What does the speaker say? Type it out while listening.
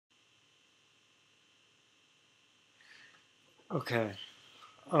Okay.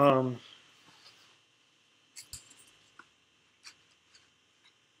 Um,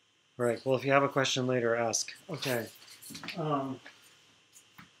 right. Well, if you have a question later, ask. Okay. Um,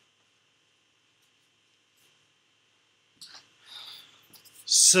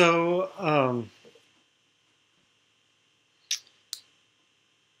 so,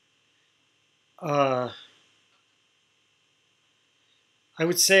 uh, I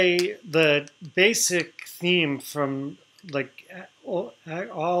would say the basic theme from like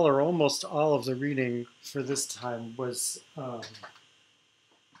all or almost all of the reading for this time was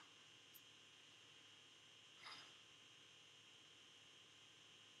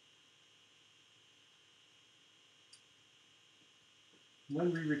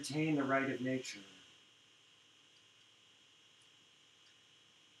when we retain the right of nature.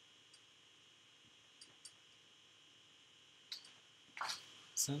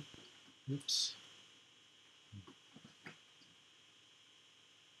 So, oops.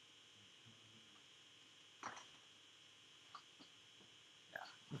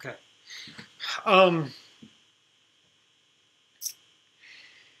 Okay. Um,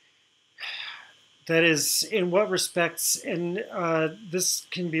 that is, in what respects, and this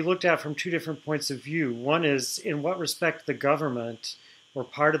can be looked at from two different points of view. One is in what respect the government or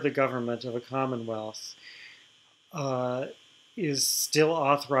part of the government of a commonwealth uh, is still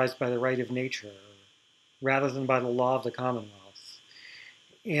authorized by the right of nature rather than by the law of the commonwealth.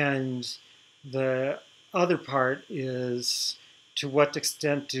 And the other part is to what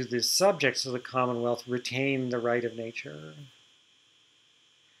extent do the subjects of the commonwealth retain the right of nature?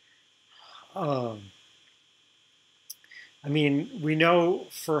 Um, I mean, we know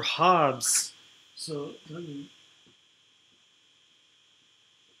for Hobbes, so let me.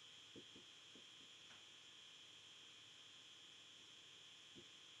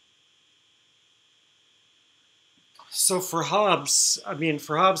 So for Hobbes, I mean,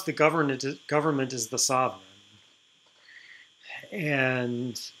 for Hobbes, the government is the sovereign,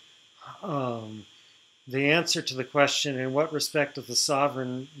 and um, the answer to the question, in what respect does the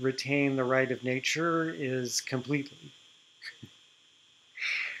sovereign retain the right of nature, is completely.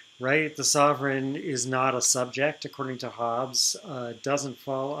 Right? The sovereign is not a subject, according to Hobbes, doesn't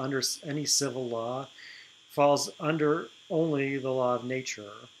fall under any civil law, falls under only the law of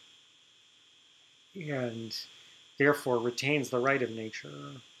nature, and therefore retains the right of nature.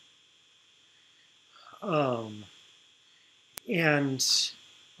 Um, and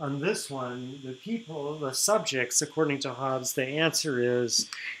on this one, the people, the subjects, according to Hobbes, the answer is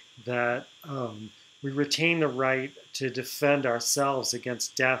that we retain the right to defend ourselves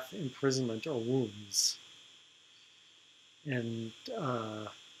against death, imprisonment, or wounds. And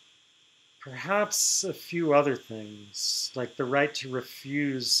perhaps a few other things, like the right to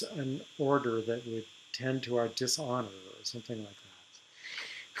refuse an order that would tend to our dishonor or something like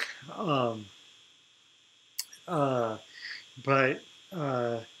that. Uh, but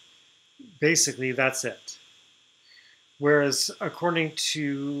uh, basically, that's it. Whereas, according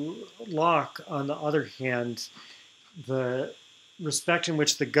to Locke, on the other hand, the respect in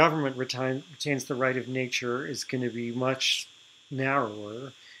which the government retains the right of nature is going to be much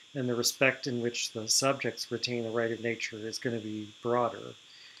narrower, and the respect in which the subjects retain the right of nature is going to be broader.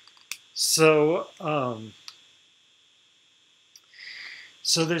 So,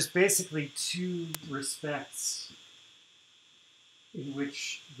 so there's basically two respects in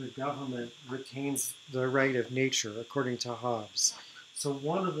which the government retains the right of nature, according to Hobbes. So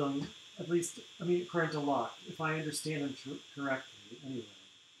one of them, at least, I mean, according to Locke, if I understand him correctly, anyway.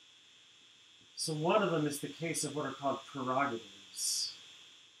 So one of them is the case of what are called prerogatives.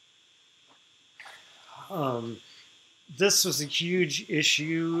 Um, this was a huge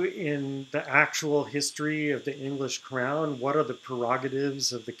issue in the actual history of the English crown. What are the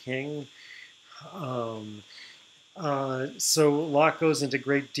prerogatives of the king? Um, so Locke goes into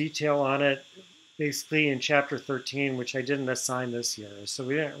great detail on it, basically in chapter 13, which I didn't assign this year, so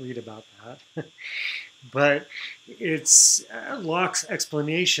we didn't read about that. But it's Locke's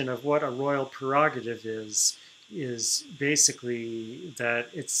explanation of what a royal prerogative is basically that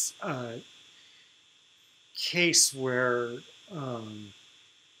it's a case where um,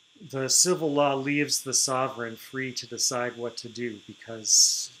 the civil law leaves the sovereign free to decide what to do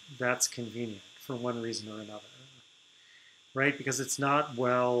because that's convenient for one reason or another, right? Because it's not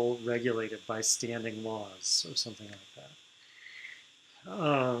well regulated by standing laws or something like that.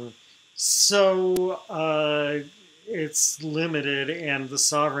 So it's limited, and the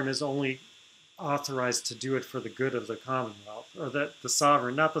sovereign is only authorized to do it for the good of the Commonwealth, or that the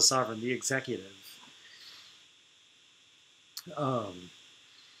sovereign, not the sovereign, the executive. Um,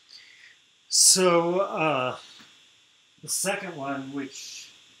 so The second one,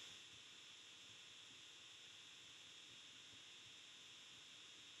 which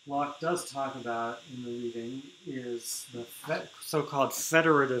Locke does talk about in the reading, is the so-called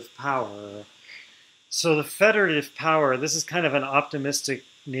federative power. So the federative power, this is kind of an optimistic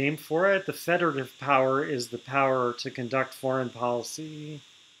name for it. The federative power is the power to conduct foreign policy.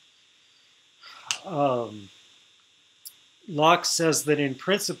 Locke says that in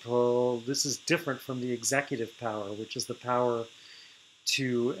principle, this is different from the executive power, which is the power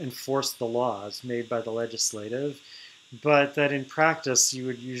to enforce the laws made by the legislative, but that in practice, you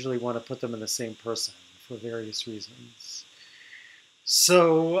would usually want to put them in the same person for various reasons.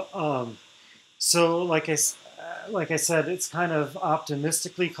 So, like I said, it's kind of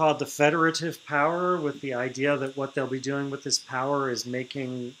optimistically called the federative power, with the idea that what they'll be doing with this power is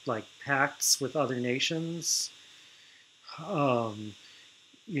making like pacts with other nations.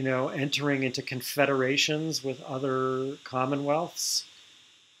 Entering into confederations with other commonwealths.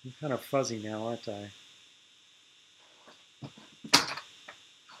 I'm kind of fuzzy now, aren't I?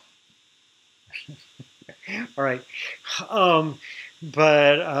 All right.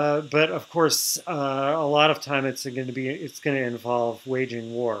 But of course, a lot of time it's going to involve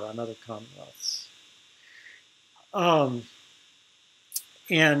waging war on other commonwealths.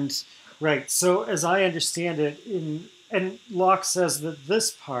 And right. So as I understand it, and Locke says that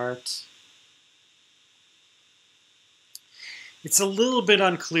this part, it's a little bit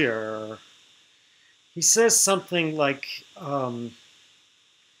unclear. He says something like,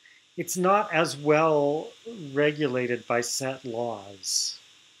 it's not as well regulated by set laws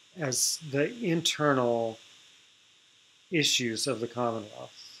as the internal issues of the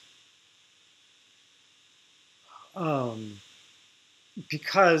Commonwealth.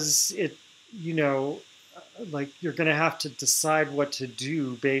 Because like you're going to have to decide what to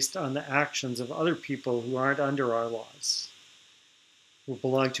do based on the actions of other people who aren't under our laws, who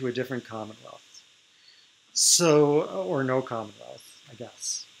belong to a different Commonwealth. So, or no Commonwealth, I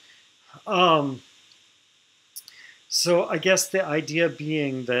guess. So I guess the idea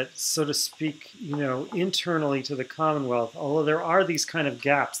being that, so to speak, internally to the Commonwealth, although there are these kind of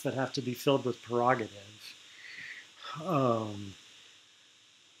gaps that have to be filled with prerogative,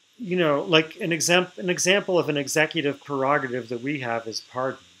 like an example of an executive prerogative that we have is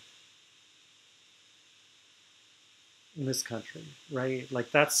pardon in this country, right?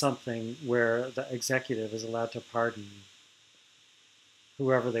 Like that's something where the executive is allowed to pardon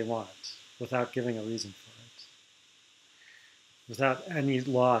whoever they want without giving a reason for it, without any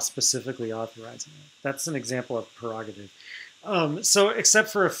law specifically authorizing it. That's an example of prerogative. So except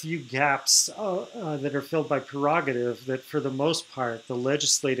for a few gaps that are filled by prerogative, that for the most part, the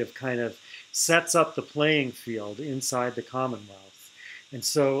legislative kind of sets up the playing field inside the Commonwealth. And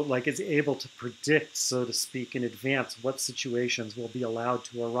so like it's able to predict, so to speak, in advance what situations will be allowed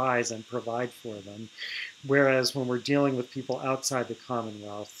to arise and provide for them. Whereas when we're dealing with people outside the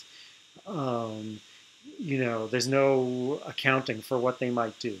Commonwealth, there's no accounting for what they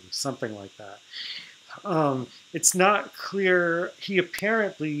might do, something like that. It's not clear. He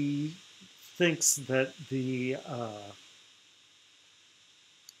apparently thinks that there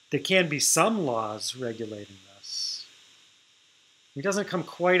can be some laws regulating this. He doesn't come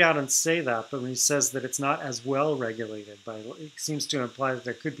quite out and say that, but when he says that it's not as well regulated, it seems to imply that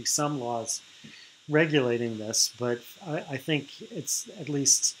there could be some laws regulating this, but I think it's at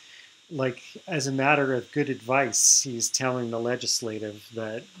least like as a matter of good advice, he's telling the legislative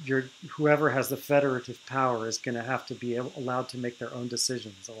that whoever has the federative power is going to have to be allowed to make their own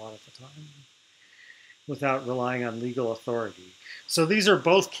decisions a lot of the time without relying on legal authority. So these are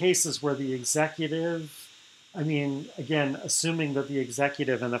both cases where the executive, again, assuming that the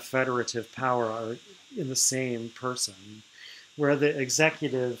executive and the federative power are in the same person, where the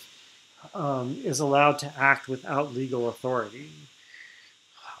executive is allowed to act without legal authority.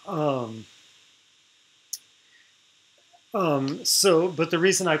 But the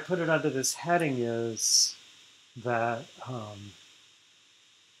reason I put it under this heading is that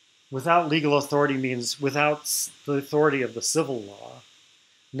without legal authority means without the authority of the civil law,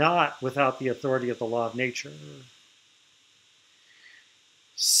 not without the authority of the law of nature.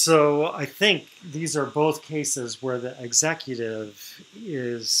 So I think these are both cases where the executive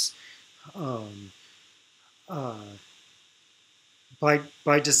is by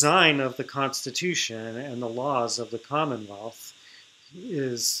design of the Constitution and the laws of the Commonwealth,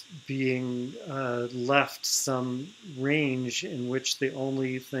 is being left some range in which the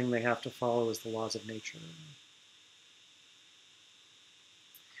only thing they have to follow is the laws of nature.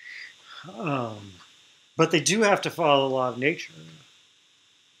 But they do have to follow the law of nature.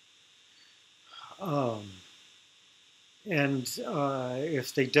 And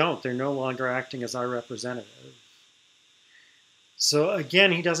if they don't, they're no longer acting as our representative. So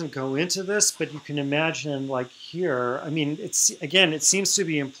again, he doesn't go into this, but you can imagine, like here, I mean, it's again, it seems to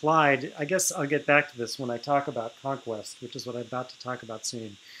be implied. I guess I'll get back to this when I talk about conquest, which is what I'm about to talk about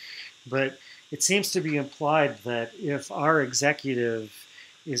soon. But it seems to be implied that if our executive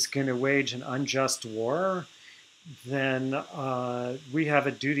is going to wage an unjust war, then we have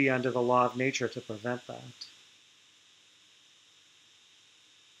a duty under the law of nature to prevent that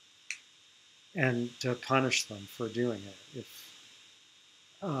and to punish them for doing it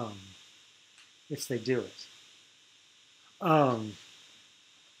um, if they do it.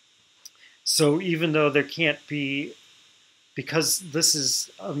 So even though there can't be, because this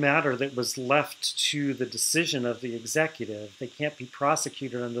is a matter that was left to the decision of the executive, they can't be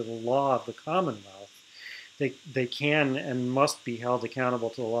prosecuted under the law of the Commonwealth. They can and must be held accountable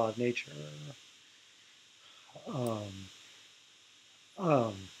to the law of nature. Um,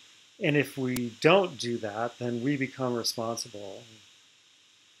 um, and if we don't do that, then we become responsible.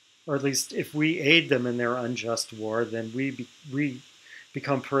 Or at least if we aid them in their unjust war, then we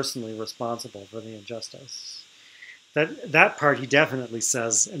become personally responsible for the injustice. That part he definitely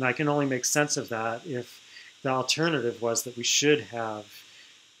says, and I can only make sense of that if the alternative was that we should have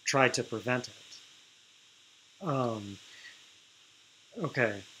tried to prevent it.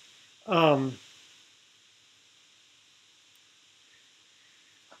 Okay.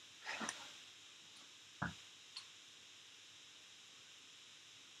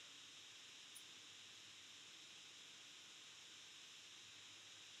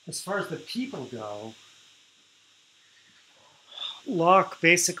 As far as the people go, Locke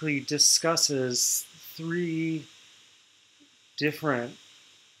basically discusses three different,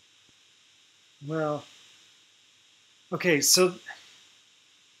 well, okay, so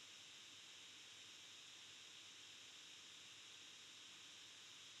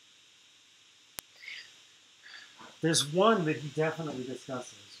there's one that he definitely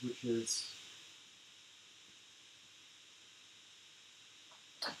discusses, which is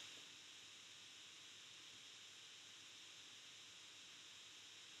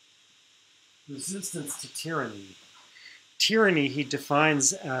resistance to tyranny. Tyranny he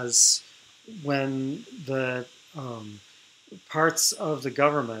defines as when the parts of the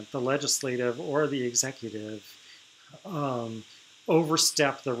government, the legislative or the executive,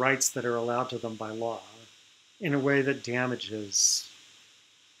 overstep the rights that are allowed to them by law in a way that damages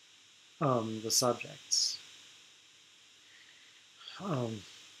the subjects.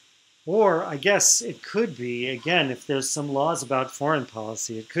 Or I guess it could be, again, if there's some laws about foreign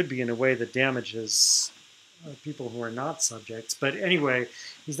policy, it could be in a way that damages people who are not subjects. But anyway,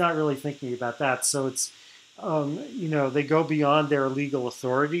 he's not really thinking about that. So it's, they go beyond their legal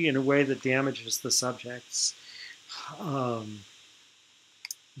authority in a way that damages the subjects.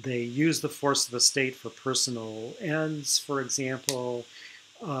 They use the force of the state for personal ends, for example.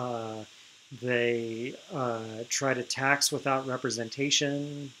 They try to tax without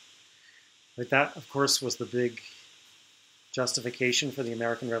representation. Like that, of course, was the big justification for the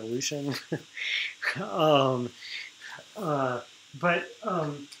American Revolution. um, but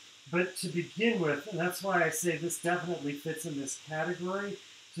to begin with, and that's why I say this definitely fits in this category.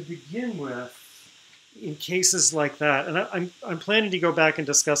 To begin with, in cases like that, and I'm planning to go back and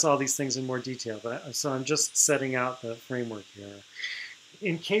discuss all these things in more detail, but so I'm just setting out the framework here.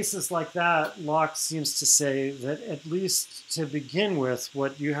 In cases like that, Locke seems to say that at least to begin with,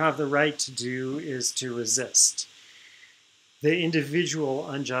 what you have the right to do is to resist the individual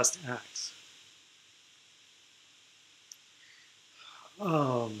unjust acts.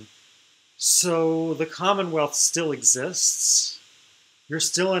 So the Commonwealth still exists. You're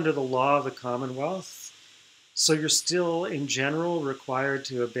still under the law of the Commonwealth. So you're still, in general, required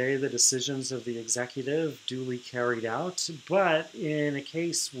to obey the decisions of the executive duly carried out. But in a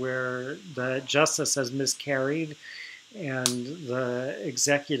case where the justice has miscarried and the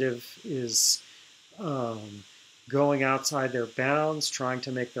executive is going outside their bounds, trying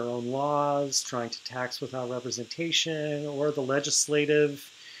to make their own laws, trying to tax without representation, or the legislative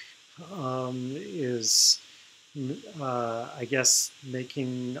is I guess,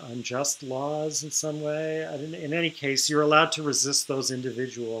 making unjust laws in some way. In any case, you're allowed to resist those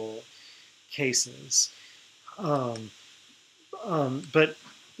individual cases. But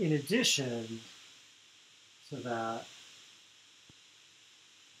in addition to that,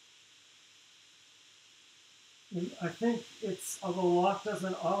 I think it's, although Locke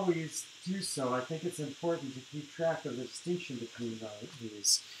doesn't always do so, I think it's important to keep track of the distinction between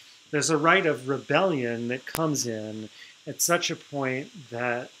these. There's a right of rebellion that comes in at such a point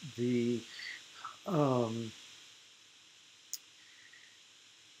that the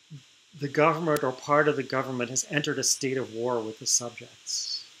the government or part of the government has entered a state of war with the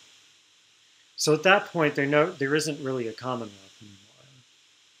subjects. So at that point, there isn't really a commonwealth anymore,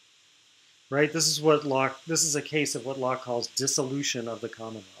 right? This is a case of what Locke calls dissolution of the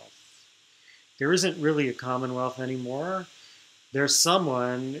commonwealth. There isn't really a commonwealth anymore. There's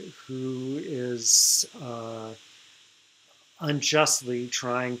someone who is unjustly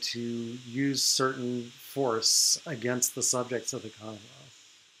trying to use certain force against the subjects of the commonwealth.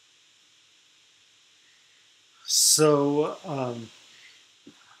 So,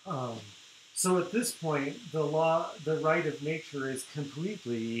 so at this point, the right of nature is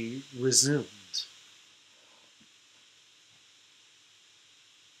completely resumed.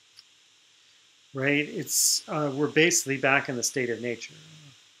 Right? We're basically back in the state of nature.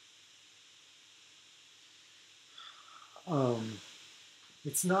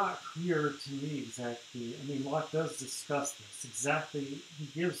 It's not clear to me exactly. I mean, Locke does discuss this exactly. He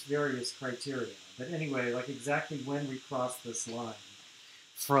gives various criteria, but anyway, like exactly when we cross this line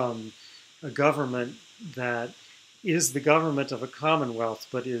from a government that is the government of a commonwealth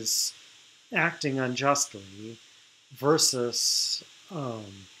but is acting unjustly versus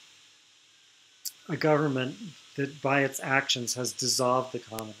a government that by its actions has dissolved the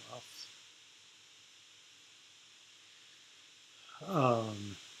commonwealth.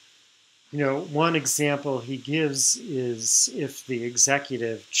 One example he gives is if the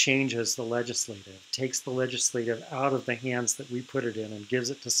executive changes the legislative, takes the legislative out of the hands that we put it in and gives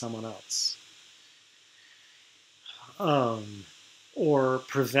it to someone else. Or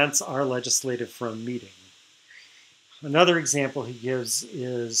prevents our legislative from meeting. Another example he gives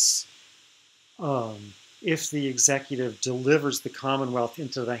is if the executive delivers the Commonwealth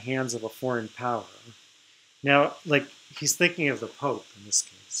into the hands of a foreign power. Now, like, he's thinking of the Pope in this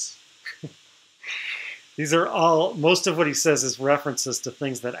case. These are most of what he says is references to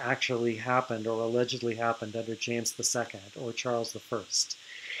things that actually happened or allegedly happened under James II or Charles I,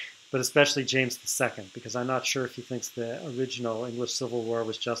 but especially James II, because I'm not sure if he thinks the original English Civil War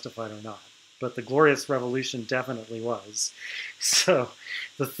was justified or not. But the Glorious Revolution definitely was. So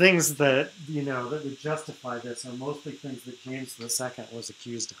the things that, that would justify this are mostly things that James II was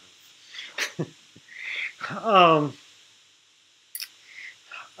accused of.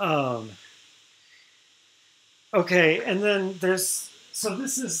 Okay, and then so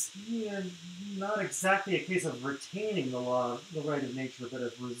this is not exactly a case of retaining the right of nature, but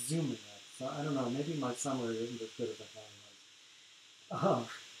of resuming it. So I don't know, maybe my summary isn't as good as I thought it was.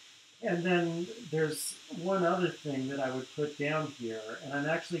 And then there's one other thing that I would put down here, and I'm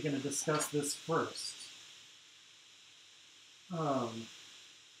actually going to discuss this first.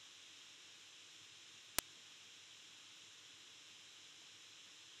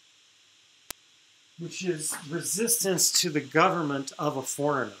 Which is resistance to the government of a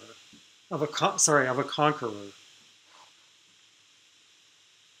foreigner, of a conqueror.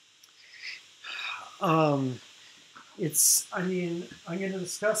 I'm going to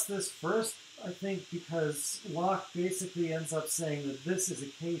discuss this first, I think, because Locke basically ends up saying that this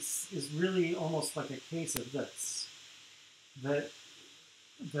is really almost like a case of this. That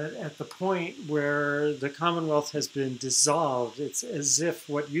at the point where the Commonwealth has been dissolved, it's as if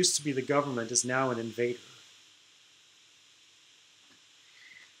what used to be the government is now an invader.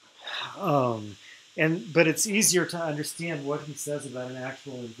 But it's easier to understand what he says about an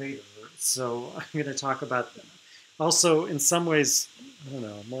actual invader. So I'm going to talk about that. Also, in some ways, I don't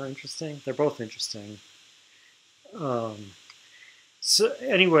know, more interesting. They're both interesting. So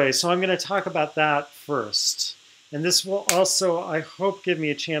I'm going to talk about that first. And this will also, I hope, give me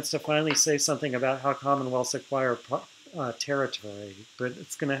a chance to finally say something about how commonwealths acquire territory. But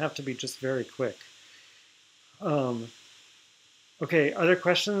it's going to have to be just very quick. Okay, other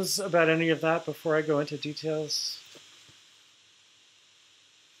questions about any of that before I go into details?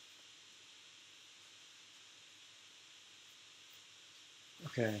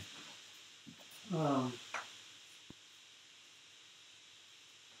 Okay.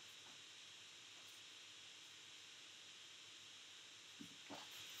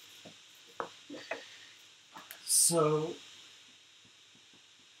 So,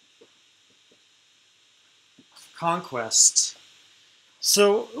 conquest.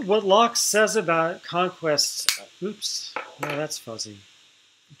 So what Locke says about conquest, oops, no, that's fuzzy.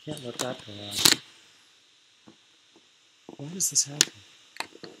 I can't let that go on. Why does this happen?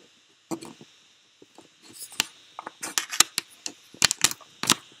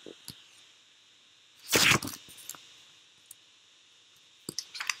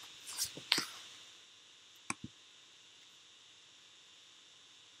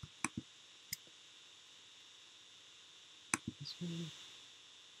 This one?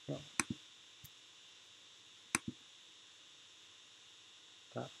 No.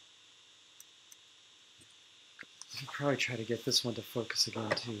 probably try to get this one to focus again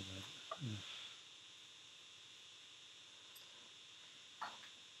too. But, yeah.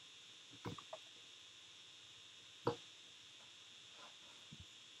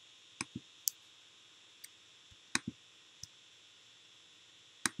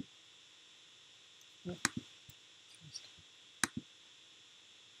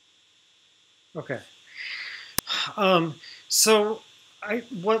 Okay. So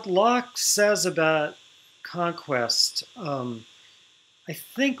what Locke says about conquest, I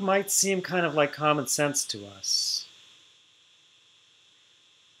think might seem kind of like common sense to us.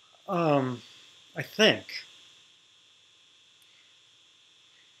 I think.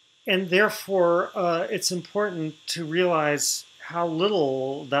 And therefore, it's important to realize how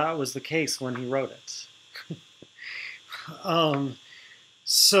little that was the case when he wrote it. um,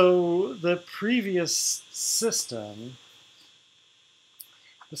 so the previous system,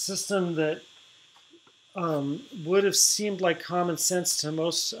 the system that would have seemed like common sense to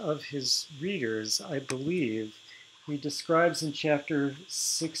most of his readers, I believe, he describes in chapter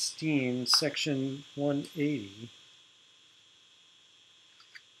 16, section 180.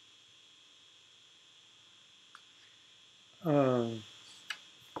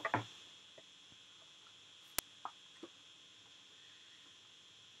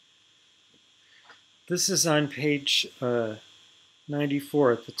 This is on page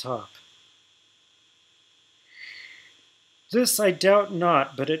 94 at the top. This I doubt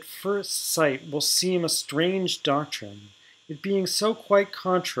not, but at first sight will seem a strange doctrine, it being so quite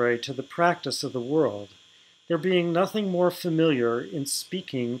contrary to the practice of the world, there being nothing more familiar in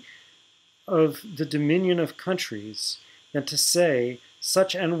speaking of the dominion of countries than to say,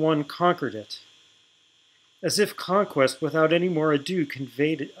 such an one conquered it, as if conquest without any more ado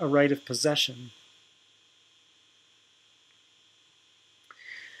conveyed a right of possession.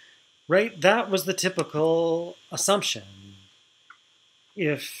 Right? That was the typical assumption.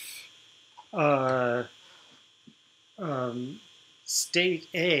 If State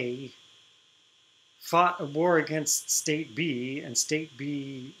A fought a war against State B and State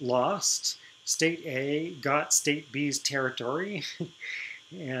B lost, State A got State B's territory,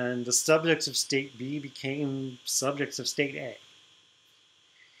 and the subjects of State B became subjects of State A.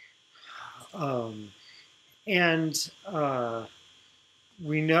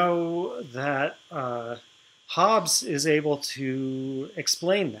 We know that Hobbes is able to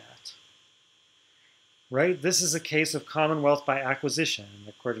explain that, right? This is a case of commonwealth by acquisition,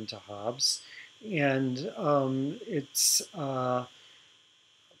 according to Hobbes, and it's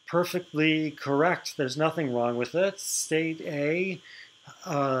perfectly correct. There's nothing wrong with it. State A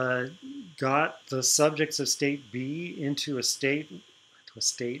got the subjects of State B into a situation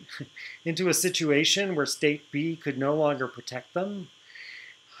where State B could no longer protect them.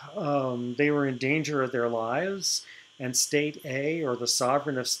 They were in danger of their lives, and State A, or the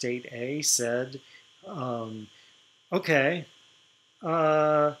sovereign of State A, said, okay,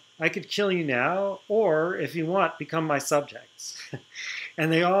 I could kill you now, or if you want, become my subjects.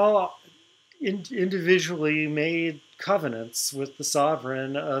 And they all individually made covenants with the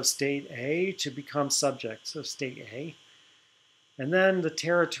sovereign of State A to become subjects of State A. And then the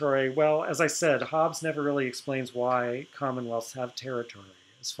territory, well, as I said, Hobbes never really explains why commonwealths have territory,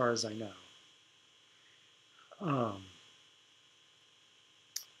 as far as I know.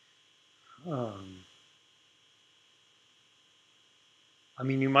 I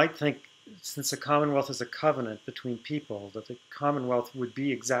mean, you might think, since a commonwealth is a covenant between people, that the commonwealth would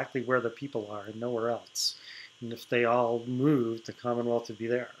be exactly where the people are and nowhere else. And if they all moved, the commonwealth would be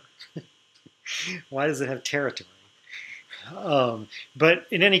there. Why does it have territory? But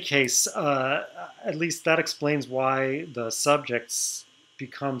in any case, at least that explains why the subjects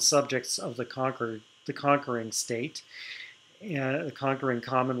become subjects of the conquering state, and the conquering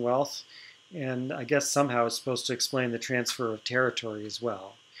commonwealth, and I guess somehow it's supposed to explain the transfer of territory as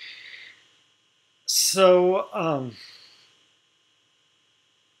well. So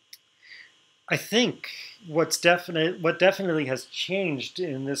I think what definitely has changed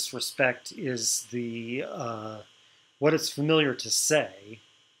in this respect is the what it's familiar to say.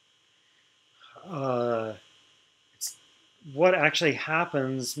 What actually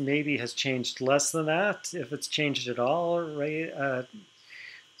happens maybe has changed less than that, if it's changed at all, right?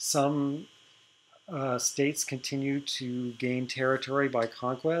 Some states continue to gain territory by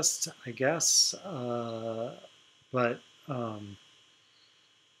conquest, I guess, but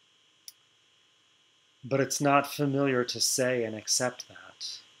it's not familiar to say and accept that.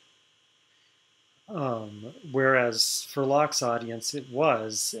 Whereas for Locke's audience, it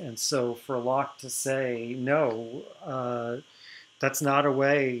was, and so for Locke to say no, that's not a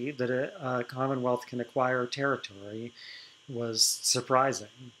way that a commonwealth can acquire territory was surprising.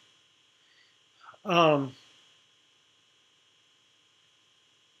 Um,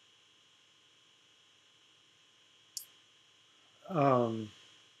 um,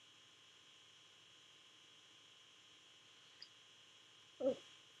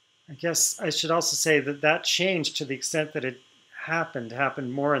 I guess I should also say that that changed to the extent that it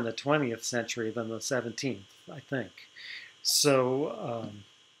happened more in the 20th century than the 17th, I think. So,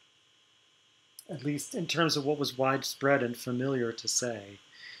 at least in terms of what was widespread and familiar to say,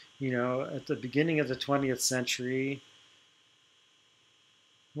 at the beginning of the 20th century,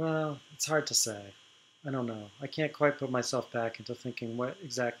 well, it's hard to say. I don't know. I can't quite put myself back into thinking what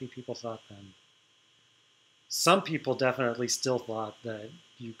exactly people thought then. Some people definitely still thought that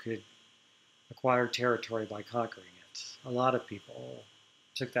you could acquire territory by conquering it. A lot of people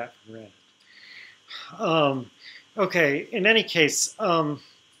took that for granted. Okay, in any case,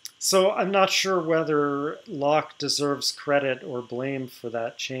 so I'm not sure whether Locke deserves credit or blame for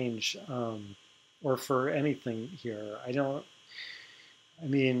that change, or for anything here. I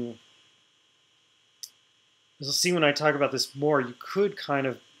mean, as you'll see when I talk about this more, you could kind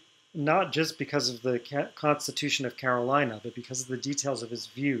of, not just because of the Constitution of Carolina, but because of the details of his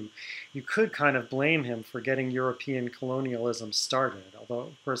view, you could kind of blame him for getting European colonialism started, although,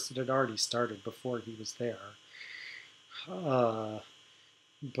 of course, it had already started before he was there. Or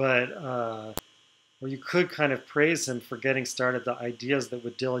you could kind of praise him for getting started the ideas that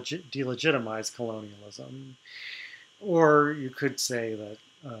would delegitimize colonialism. Or you could say that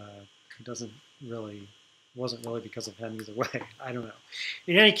it wasn't really because of him either way. I don't know.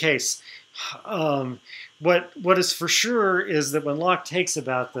 In any case, what is for sure is that when Locke talks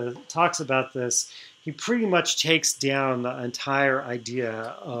about this, he pretty much takes down the entire idea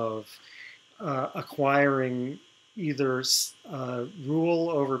of acquiring either rule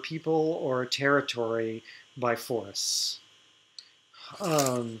over people or territory by force.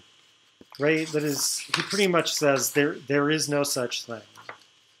 Right? That is, he pretty much says there is no such thing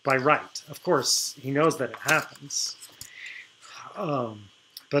by right. Of course, he knows that it happens,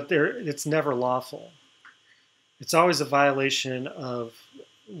 but it's never lawful. It's always a violation of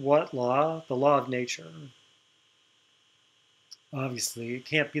what law? The law of nature. Obviously, it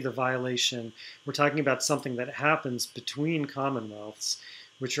can't be the violation. We're talking about something that happens between commonwealths,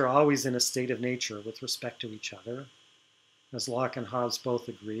 which are always in a state of nature with respect to each other, as Locke and Hobbes both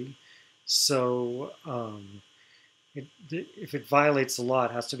agree. So, if it violates the law,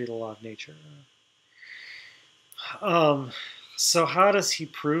 it has to be the law of nature. So how does he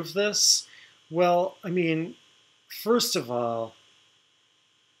prove this? Well, I mean, first of all,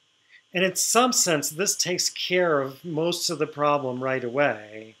 and in some sense, this takes care of most of the problem right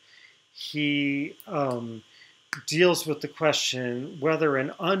away. He deals with the question whether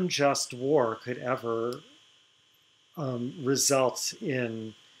an unjust war could ever result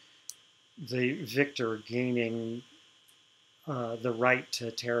in the victor gaining the right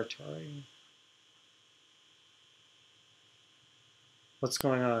to territory. What's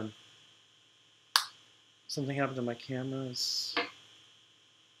going on? Something happened to my cameras.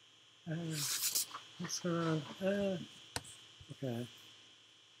 What's going on? Okay.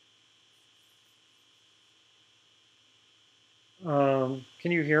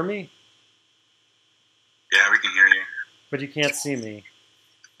 Can you hear me? Yeah, we can hear you. But you can't see me.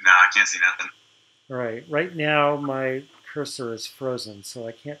 No, I can't see nothing. All right. Right now, my cursor is frozen, so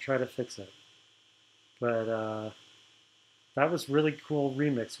I can't try to fix it. But that was really cool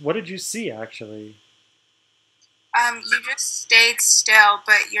remix. What did you see, actually? You just stayed still,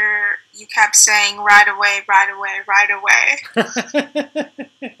 but you kept saying right away, right away, right away.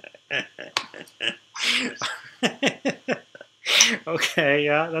 Okay,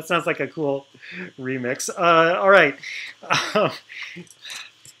 yeah, that sounds like a cool remix. All right.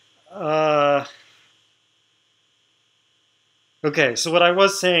 Okay, so what I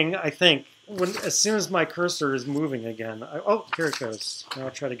was saying, I think, as soon as my cursor is moving again, oh, here it goes. Now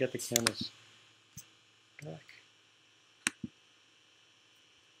I'll try to get the cameras back.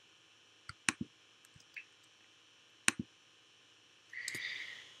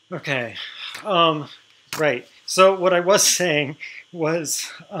 Okay, right. So what I was saying was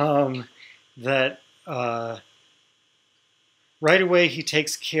that right away he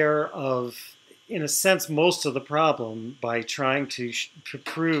takes care of, in a sense, most of the problem by trying to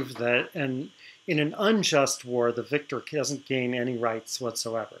prove that in an unjust war, the victor doesn't gain any rights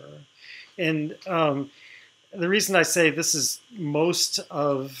whatsoever. And the reason I say this is most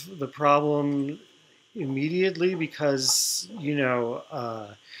of the problem immediately because,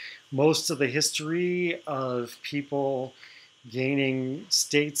 most of the history of people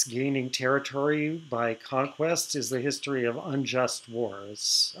states gaining territory by conquest is the history of unjust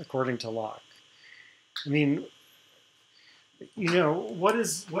wars, according to Locke. I mean, what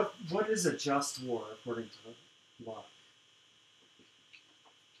is a just war according to Locke?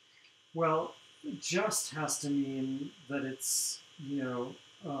 Well, just has to mean that it's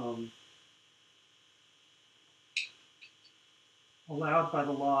allowed by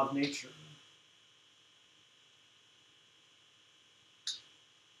the law of nature.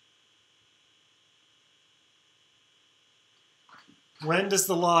 When does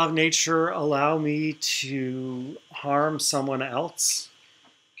the law of nature allow me to harm someone else?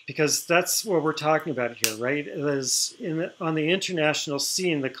 Because that's what we're talking about here, right? On the international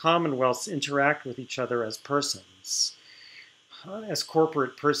scene, the commonwealths interact with each other as persons, as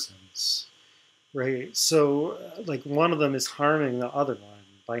corporate persons, right? So, like, one of them is harming the other one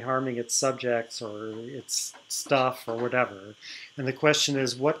by harming its subjects or its stuff or whatever. And the question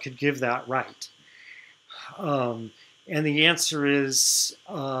is, what could give that right? And the answer is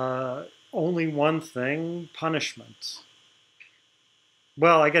only one thing: punishment.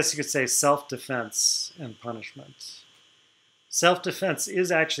 Well, I guess you could say self-defense and punishment. Self-defense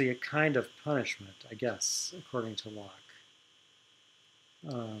is actually a kind of punishment, I guess, according to Locke.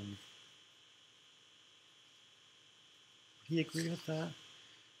 Do you agree with that?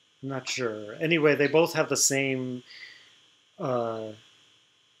 I'm not sure. Anyway, they both have the same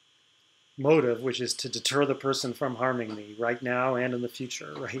motive, which is to deter the person from harming me right now and in the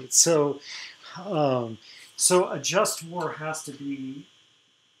future, right? So a just war has to be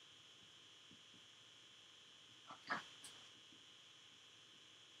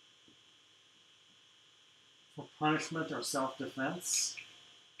for punishment or self-defense.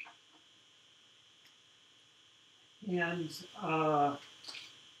 And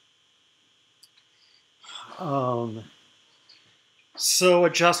so a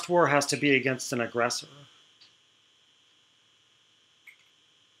just war has to be against an aggressor.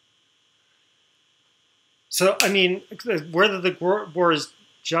 So, I mean, whether the war is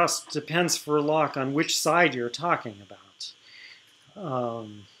just depends for Locke on which side you're talking about.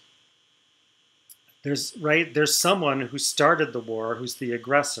 There's someone who started the war who's the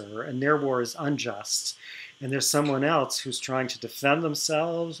aggressor, and their war is unjust. And there's someone else who's trying to defend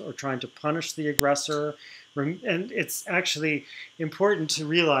themselves or trying to punish the aggressor. And it's actually important to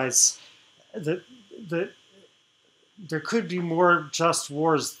realize that there could be more just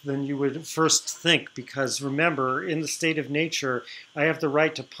wars than you would first think, because remember, in the state of nature, I have the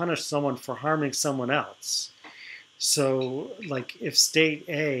right to punish someone for harming someone else. So, like, if state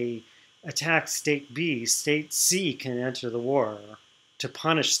A attacks state B, state C can enter the war to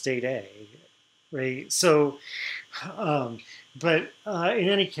punish state A, right? So, but in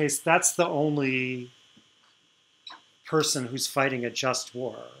any case, that's the only person who's fighting a just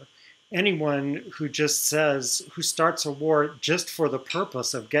war. Anyone who starts a war just for the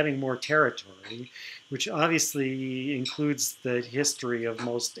purpose of getting more territory, which obviously includes the history of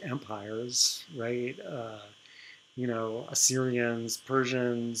most empires, right? Assyrians,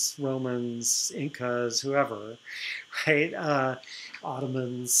 Persians, Romans, Incas, whoever, right?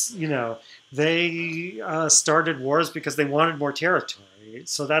 Ottomans, they started wars because they wanted more territory.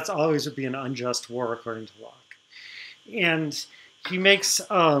 So that's always would be an unjust war, according to Locke. And he makes it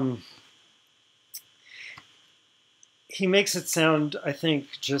sound, I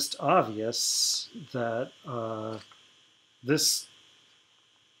think, just obvious that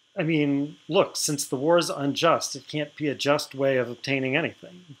look, since the war is unjust, it can't be a just way of obtaining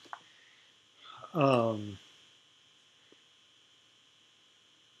anything.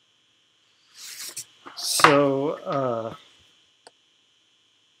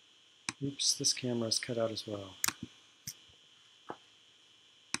 Oops, this camera is cut out as well.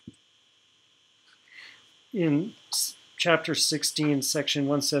 In chapter 16, section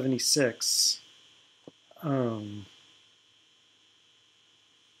 176,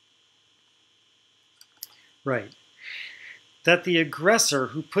 right, that the aggressor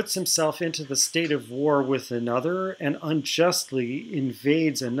who puts himself into the state of war with another and unjustly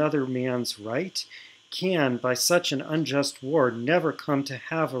invades another man's right can, by such an unjust war, never come to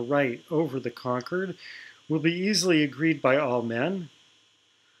have a right over the conquered, will be easily agreed by all men,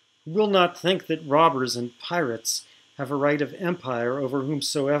 who will not think that robbers and pirates have a right of empire over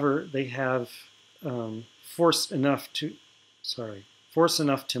whomsoever they have force enough to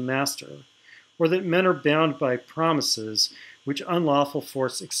master, or that men are bound by promises which unlawful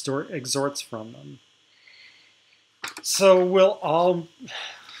force extorts from them. So will all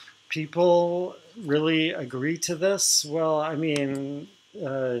people really agree to this? Well, I mean,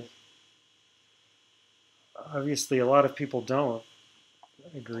 Obviously, a lot of people don't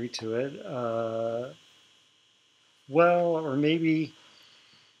agree to it. Well, or maybe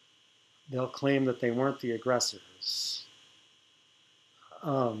they'll claim that they weren't the aggressors.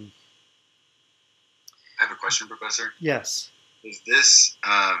 I have a question, Professor. Yes. Is this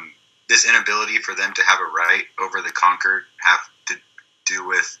inability for them to have a right over the conquered have to do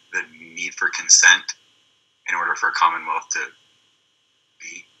with the need for consent in order for a commonwealth to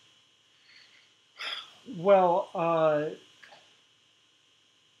be? Well,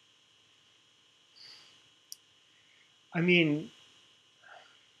 I mean,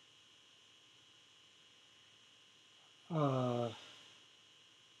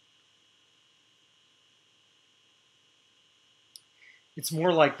 it's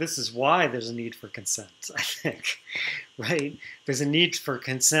more like this is why there's a need for consent, I think, right? There's a need for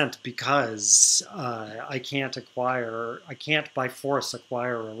consent because I can't by force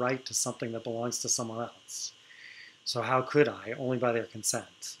acquire a right to something that belongs to someone else. So how could I? Only by their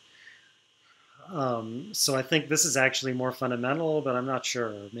consent. So I think this is actually more fundamental, but I'm not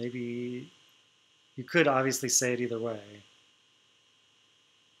sure. Maybe you could obviously say it either way.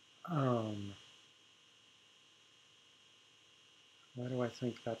 Why do I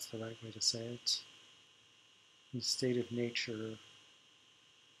think that's the right way to say it? The state of nature.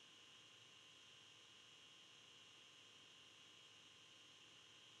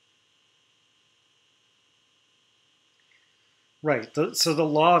 Right. So the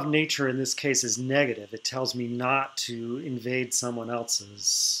law of nature in this case is negative. It tells me not to invade someone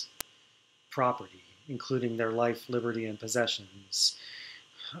else's property, including their life, liberty, and possessions.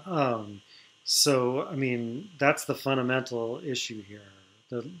 So, I mean, that's the fundamental issue here.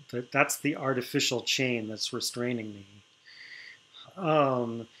 That's the artificial chain that's restraining me.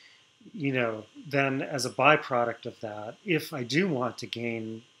 Then as a byproduct of that, if I do want to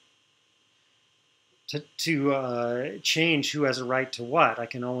gain to change who has a right to what, I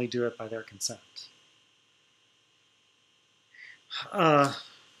can only do it by their consent.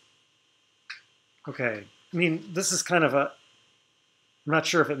 Okay. I mean, this is kind of I'm not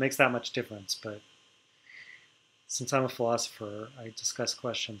sure if it makes that much difference, but since I'm a philosopher, I discuss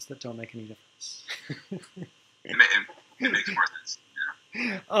questions that don't make any difference. It makes more sense.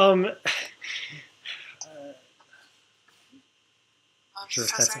 Yeah. Sure,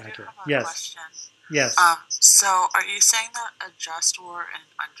 if that's accurate. Yes. Question. Yes. So, are you saying that a just war and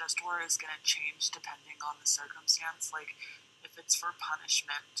unjust war is going to change depending on the circumstance? Like, if it's for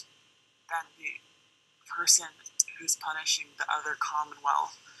punishment, then the person who's punishing the other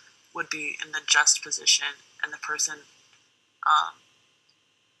commonwealth would be in the just position, and the person,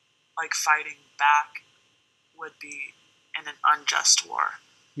 fighting back would be in an unjust war.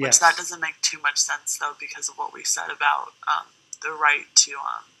 Yes. Which that doesn't make too much sense, though, because of what we said about the right to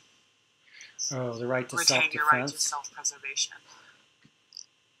the right to retain self-defense. Your right to self-preservation.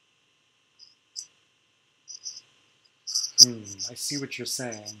 I see what you're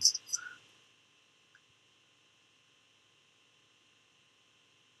saying.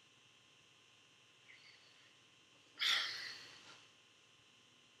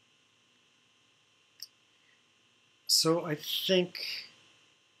 So I think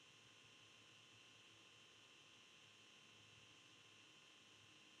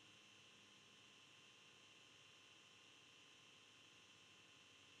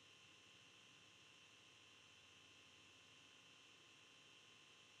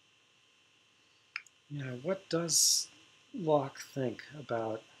what does Locke think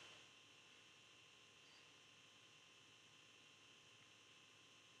about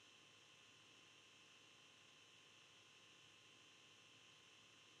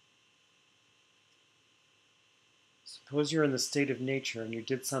suppose you're in the state of nature and you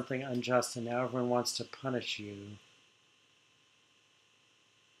did something unjust and now everyone wants to punish you.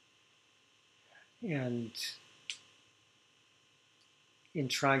 And in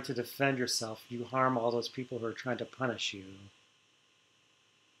trying to defend yourself, you harm all those people who are trying to punish you.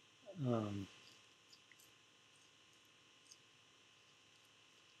 I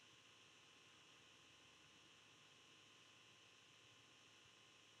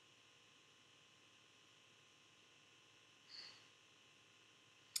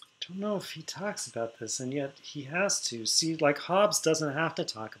don't know if he talks about this, and yet he has to. See, like Hobbes doesn't have to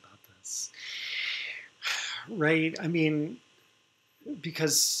talk about this, right? I mean,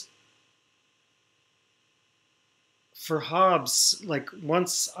 because for Hobbes, like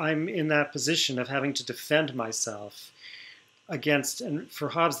once I'm in that position of having to defend myself against, and for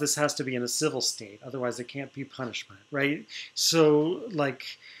Hobbes, this has to be in a civil state, otherwise it can't be punishment, right? So,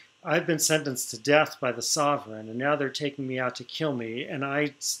 like, I've been sentenced to death by the sovereign, and now they're taking me out to kill me, and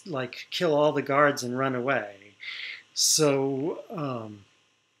I like kill all the guards and run away. So,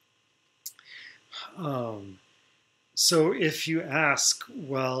 um, so if you ask,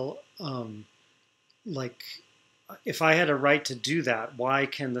 well, like, if I had a right to do that, why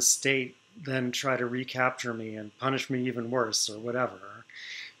can the state then try to recapture me and punish me even worse or whatever?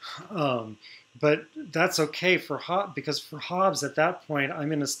 But that's okay for Hobbes, because for Hobbes at that point,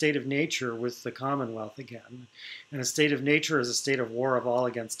 I'm in a state of nature with the Commonwealth again. And a state of nature is a state of war of all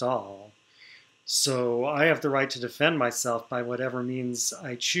against all. So I have the right to defend myself by whatever means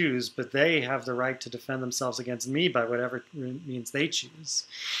I choose, but they have the right to defend themselves against me by whatever means they choose,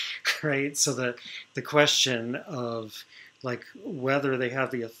 right? So the question of like whether they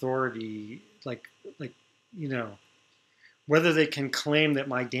have the authority, like you know, whether they can claim that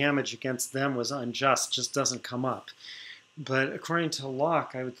my damage against them was unjust just doesn't come up. But according to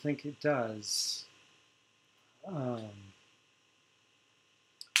Locke, I would think it does.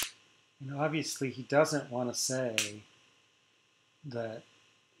 And obviously, he doesn't want to say that,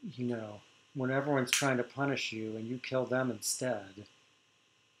 you know, when everyone's trying to punish you and you kill them instead,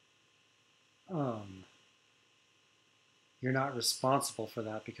 you're not responsible for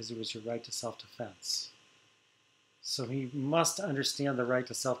that because it was your right to self-defense. So he must understand the right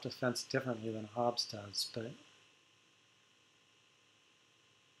to self-defense differently than Hobbes does. But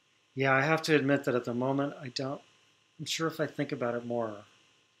yeah, I have to admit that at the moment, I'm sure if I think about it more.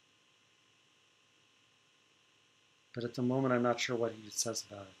 But at the moment, I'm not sure what he says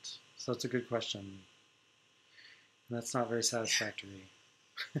about it. So it's a good question. And that's not very satisfactory.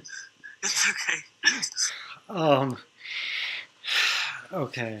 It's okay.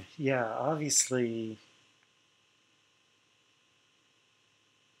 Okay, yeah, obviously.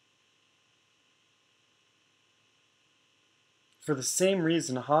 For the same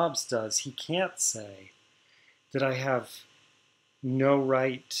reason Hobbes does, he can't say that I have no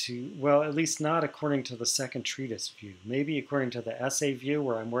right to, well, at least not according to the second treatise view. Maybe according to the essay view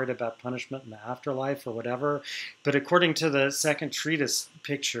where I'm worried about punishment in the afterlife or whatever. But according to the second treatise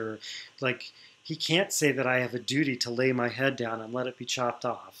picture, like, he can't say that I have a duty to lay my head down and let it be chopped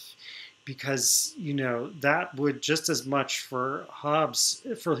off. Because, you know, that would just as much for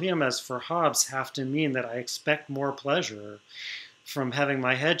him as for Hobbes have to mean that I expect more pleasure from having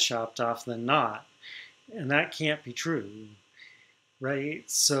my head chopped off than not. And that can't be true. Right?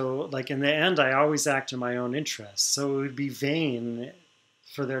 So, like, in the end, I always act in my own interest. So it would be vain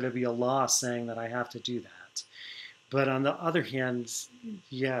for there to be a law saying that I have to do that. But on the other hand,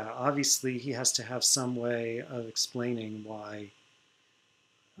 yeah, obviously he has to have some way of explaining why.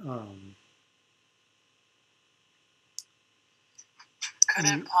 Could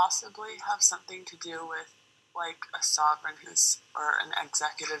it possibly have something to do with, like, a sovereign or an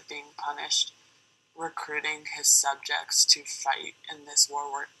executive being punished, recruiting his subjects to fight in this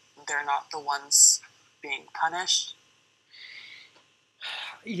war where they're not the ones being punished?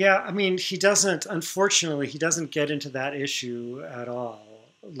 Yeah, I mean, unfortunately, he doesn't get into that issue at all.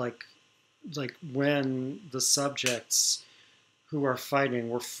 Like when the subjects who are fighting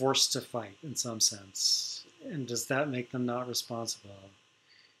were forced to fight in some sense. And does that make them not responsible?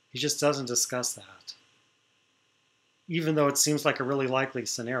 He just doesn't discuss that. Even though it seems like a really likely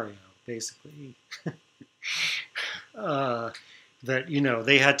scenario, basically. That, you know,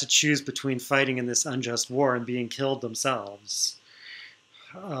 they had to choose between fighting in this unjust war and being killed themselves.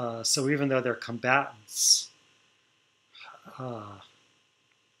 So even though they're combatants,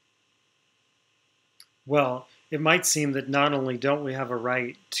 well, it might seem that not only don't we have a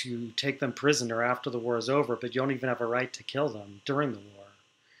right to take them prisoner after the war is over, but you don't even have a right to kill them during the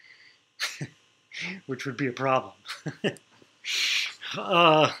war, which would be a problem.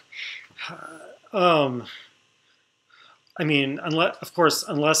 I mean,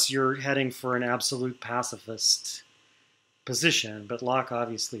 unless you're heading for an absolute pacifist position, but Locke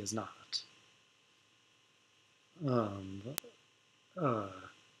obviously is not.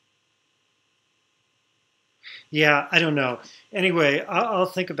 Yeah, I don't know. Anyway, I'll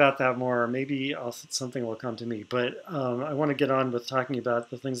think about that more. Maybe something will come to me. But I want to get on with talking about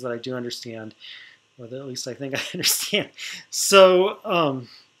the things that I do understand, or that at least I think I understand. So,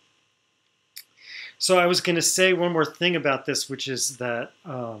 so I was going to say one more thing about this, which is that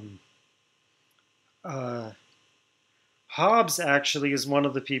Hobbes actually is one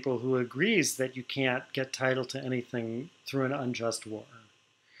of the people who agrees that you can't get title to anything through an unjust war.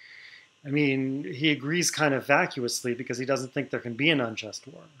 I mean, he agrees kind of vacuously because he doesn't think there can be an unjust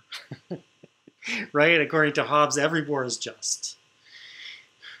war. Right? According to Hobbes, every war is just.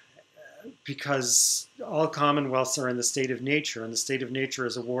 because all commonwealths are in the state of nature, and the state of nature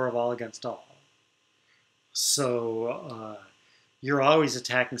is a war of all against all. So you're always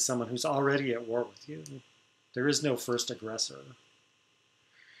attacking someone who's already at war with you. There is no first aggressor.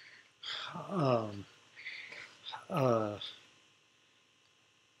 Um,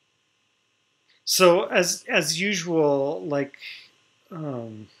 so as usual, like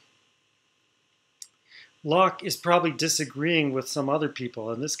Locke is probably disagreeing with some other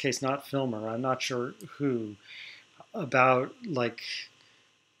people, in this case not Filmer, I'm not sure who, about like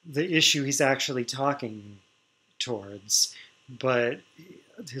the issue he's actually talking towards. But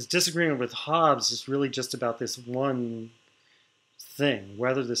his disagreement with Hobbes is really just about this one thing,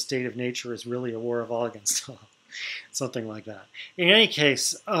 whether the state of nature is really a war of all against all, something like that. In any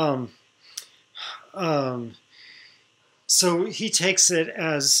case, so he takes it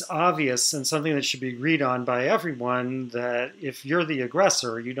as obvious and something that should be agreed on by everyone that if you're the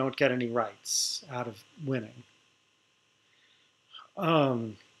aggressor, you don't get any rights out of winning.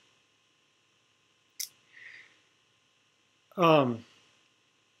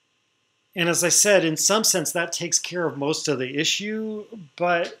 And as I said, in some sense, that takes care of most of the issue,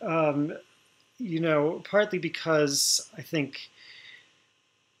 but, partly because I think,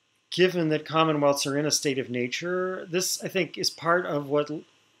 given that commonwealths are in a state of nature, this, I think, is part of what,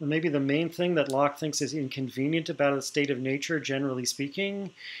 maybe the main thing that Locke thinks is inconvenient about a state of nature, generally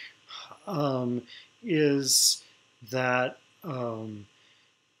speaking, is that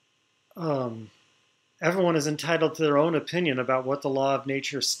everyone is entitled to their own opinion about what the law of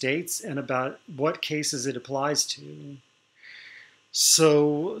nature states and about what cases it applies to.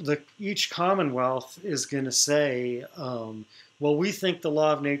 So each commonwealth is going to say, well, we think the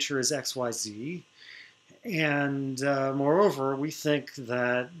law of nature is X, Y, Z. And moreover, we think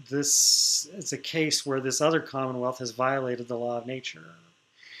that this is a case where this other commonwealth has violated the law of nature.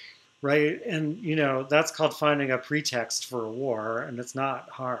 Right? And, that's called finding a pretext for a war, and it's not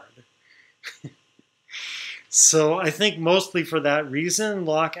hard. So I think mostly for that reason,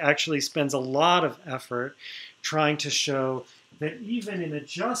 Locke actually spends a lot of effort trying to show that even in a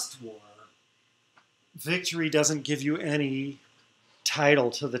just war, victory doesn't give you any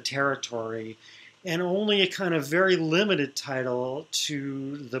title to the territory, and only a kind of very limited title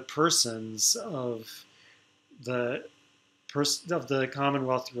to the persons of the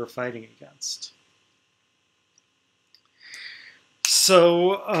commonwealth you were fighting against.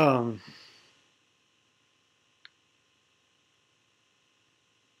 So,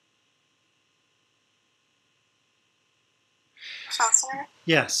 Professor?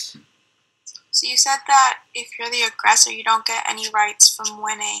 Yes. So you said that if you're the aggressor, you don't get any rights from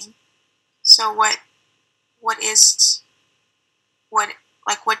winning. So what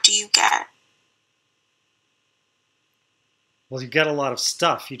do you get? Well, you get a lot of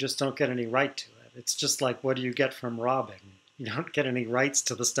stuff. You just don't get any right to it. It's just like, what do you get from robbing? You don't get any rights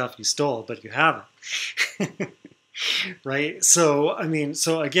to the stuff you stole, but you have it. Right? So,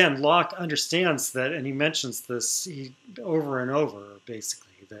 so again, Locke understands that, and he mentions this over and over, basically,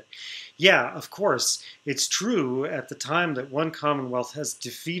 that, yeah, of course, it's true at the time that one commonwealth has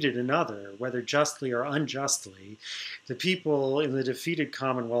defeated another, whether justly or unjustly, the people in the defeated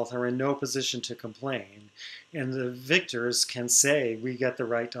commonwealth are in no position to complain, and the victors can say, we get the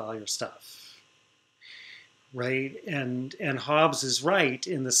right to all your stuff. Right, and Hobbes is right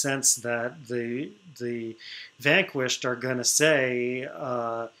in the sense that the vanquished are going to say,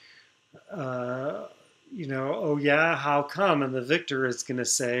 oh yeah, how come? And the victor is going to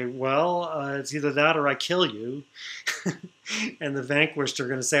say, well, it's either that or I kill you. And the vanquished are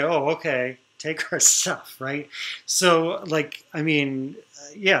going to say, oh, okay, take our stuff, right? So,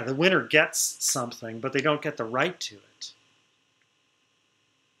 yeah, the winner gets something, but they don't get the right to it.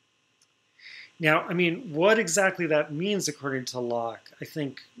 Now, what exactly that means according to Locke, I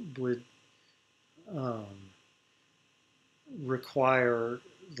think would require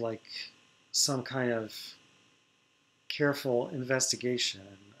some kind of careful investigation.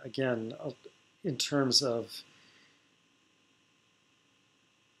 Again, in terms of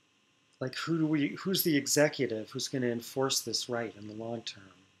who's the executive who's going to enforce this right in the long term?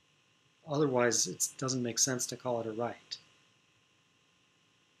 Otherwise, it doesn't make sense to call it a right.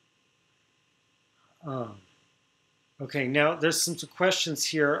 Okay, now there's some questions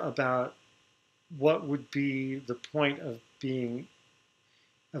here about what would be the point of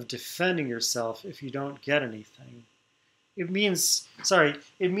defending yourself if you don't get anything. It means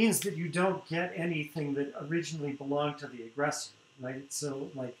that you don't get anything that originally belonged to the aggressor, right? So,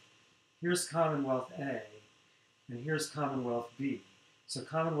 here's Commonwealth A, and here's Commonwealth B. So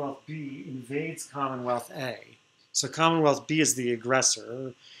Commonwealth B invades Commonwealth A. So Commonwealth B is the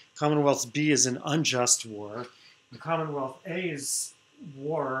aggressor. Commonwealth B is an unjust war, and Commonwealth A's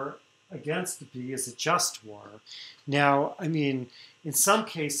war against B is a just war. Now, I mean, in some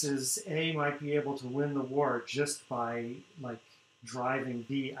cases, A might be able to win the war just by, like, driving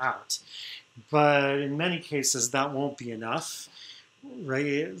B out. But in many cases, that won't be enough,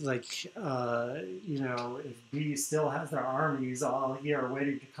 right? Like, you know, if B still has their armies all here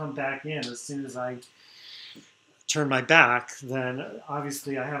waiting to come back in as soon as I turn my back, then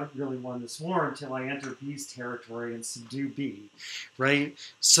obviously I haven't really won this war until I enter B's territory and subdue B, right?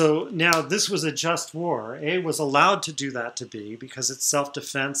 So now this was a just war. A was allowed to do that to B because it's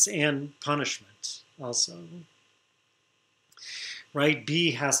self-defense and punishment also, right?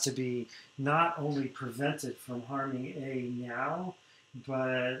 B has to be not only prevented from harming A now,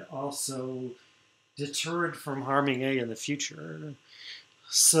 but also deterred from harming A in the future.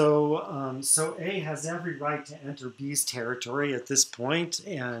 So, so A has every right to enter B's territory at this point,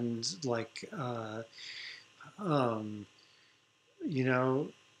 and like, you know,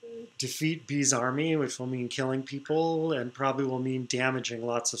 defeat B's army, which will mean killing people, and probably will mean damaging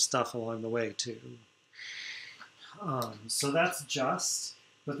lots of stuff along the way too. So that's just.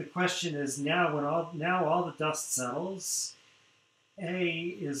 But the question is now, when all the dust settles, A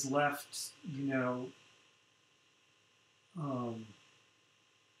is left, you know,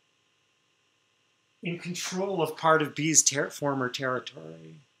 in control of part of B's former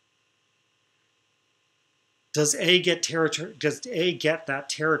territory. Does A get territory? Does A get that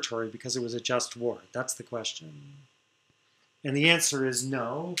territory because it was a just war? That's the question. And the answer is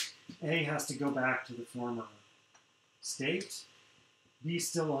no. A has to go back to the former state. B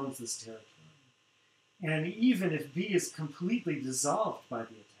still owns this territory. And even if B is completely dissolved by the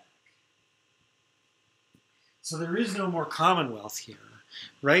attack, so there is no more Commonwealth here,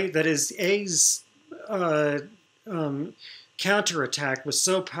 right? That is, A's counterattack was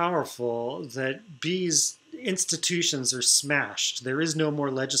so powerful that B's institutions are smashed. There is no more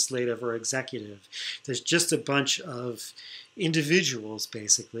legislative or executive. There's just a bunch of individuals,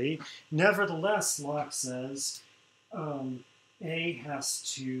 basically. Nevertheless, Locke says, A has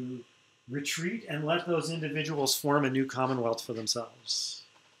to retreat and let those individuals form a new commonwealth for themselves.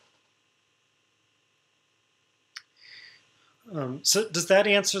 So does that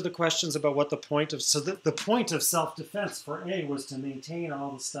answer the questions about what the point of, so the point of self-defense for A was to maintain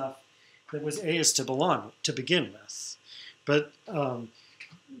all the stuff that was A's to begin with. But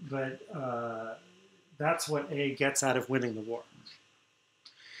that's what A gets out of winning the war.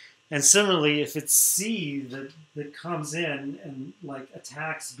 And similarly, if it's C that comes in and like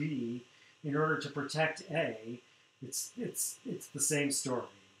attacks B in order to protect A, it's the same story.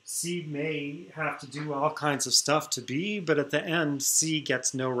 C may have to do all kinds of stuff to B, but at the end, C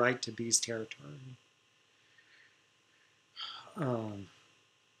gets no right to B's territory.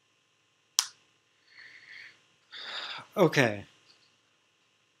 Okay.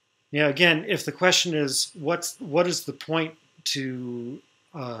 Now again, if the question is what is the point to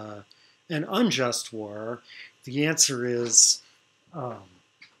an unjust war, the answer is,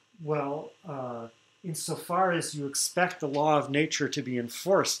 insofar as you expect the law of nature to be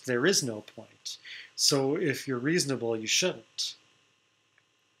enforced, there is no point. So if you're reasonable, you shouldn't.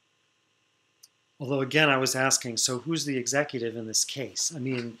 Although again, I was asking, so who's the executive in this case? I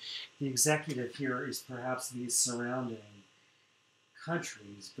mean, the executive here is perhaps these surrounding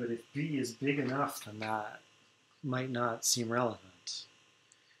countries, but if B is big enough, then that might not seem relevant.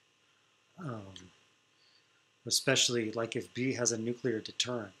 Especially like if B has a nuclear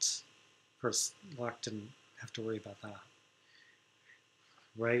deterrent. Of course, Locke didn't have to worry about that,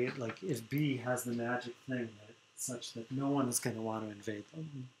 right? Like if B has the magic thing that such that no one is going to want to invade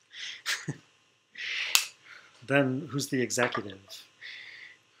them, then who's the executive?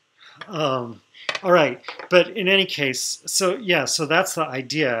 All right, but in any case, so yeah, so that's the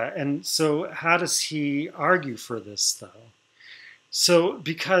idea. And so how does he argue for this, though? So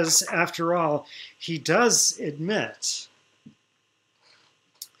because after all, he does admit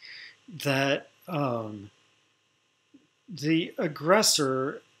that the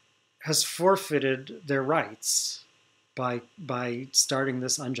aggressor has forfeited their rights by starting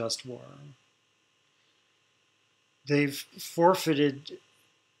this unjust war. They've forfeited,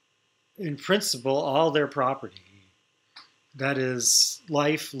 in principle, all their property. That is,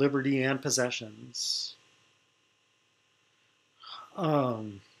 life, liberty, and possessions.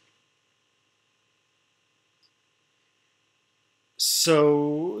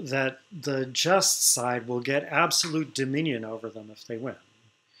 So that the just side will get absolute dominion over them if they win.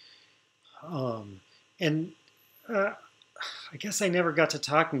 I guess I never got to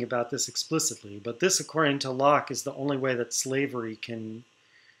talking about this explicitly, but this, according to Locke, is the only way that slavery can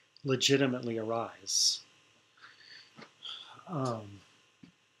legitimately arise. I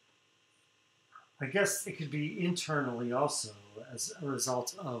guess it could be internally also as a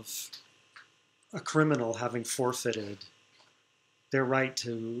result of a criminal having forfeited their right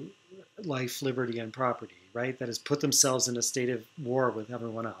to life, liberty, and property, right? That has put themselves in a state of war with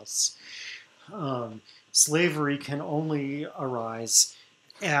everyone else. Slavery can only arise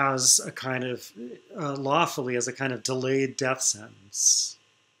as a kind of, lawfully, as a kind of delayed death sentence,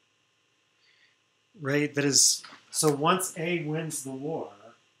 right? That is, so once A wins the war,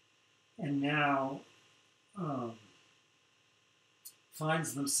 and now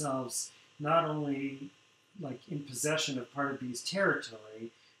finds themselves not only like in possession of part of B's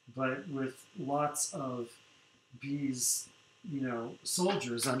territory, but with lots of B's,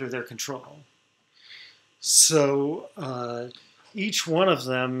 soldiers under their control. So each one of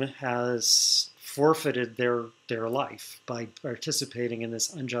them has forfeited their life by participating in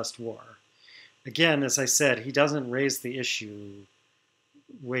this unjust war. Again, as I said, he doesn't raise the issue,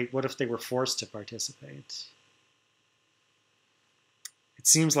 wait, what if they were forced to participate? It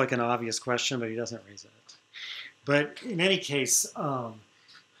seems like an obvious question, but he doesn't raise it. But in any case,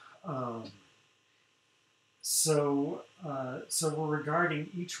 so we're regarding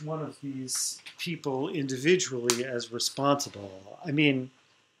each one of these people individually as responsible. I mean,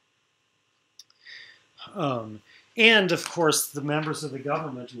 and of course, the members of the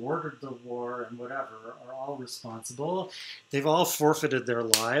government who ordered the war and whatever are all responsible. They've all forfeited their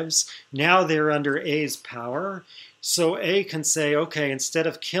lives. Now they're under A's power. So A can say, okay, instead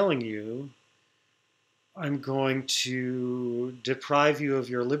of killing you, I'm going to deprive you of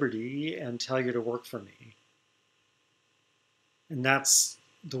your liberty and tell you to work for me. And that's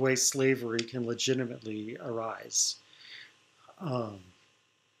the way slavery can legitimately arise.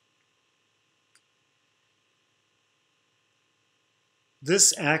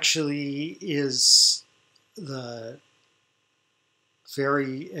 This actually is the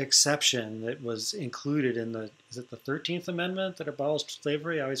very exception that was included in is it the 13th Amendment that abolished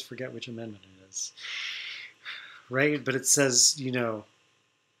slavery? I always forget which amendment it is. Right? But it says,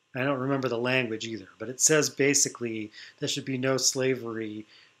 I don't remember the language either, but it says basically there should be no slavery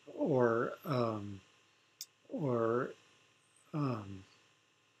or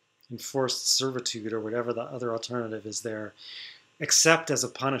enforced servitude or whatever the other alternative is there, except as a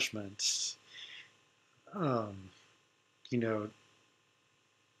punishment.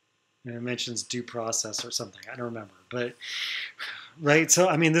 It mentions due process or something. I don't remember, but right. So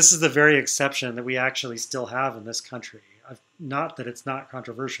I mean, this is the very exception that we actually still have in this country. Not that it's not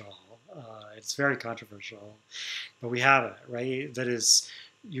controversial. It's very controversial, but we have it, right? That is,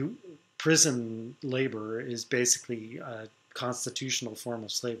 prison labor is basically a constitutional form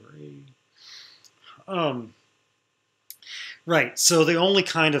of slavery. Right. So the only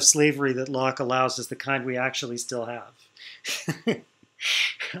kind of slavery that Locke allows is the kind we actually still have,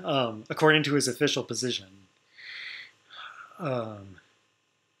 according to his official position.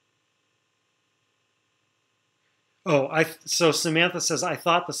 So Samantha says, I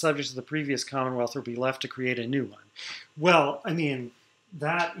thought the subjects of the previous Commonwealth would be left to create a new one. Well, I mean,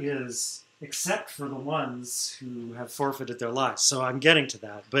 that is except for the ones who have forfeited their lives. So I'm getting to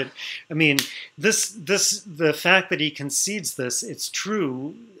that. But I mean, the fact that he concedes this, it's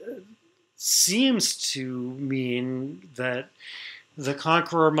true, seems to mean that the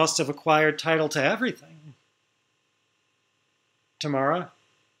conqueror must have acquired title to everything. Tamara?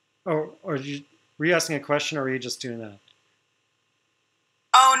 Or were you asking a question, or were you just doing that?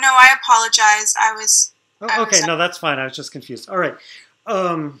 Oh, no, I apologize. Okay, no, that's fine. I was just confused. All right.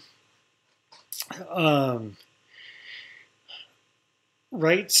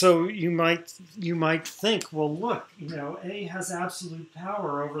 Right, so you might think, well, look, A has absolute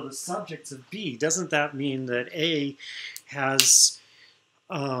power over the subjects of B. Doesn't that mean that A has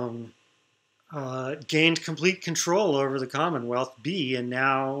gained complete control over the Commonwealth B, and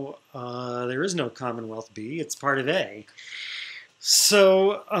now there is no Commonwealth B, it's part of A?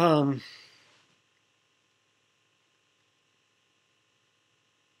 So,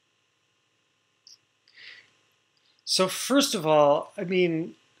 so first of all, I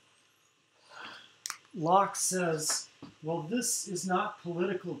mean, Locke says, well, this is not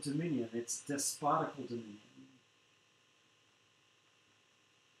political dominion, it's despotical dominion.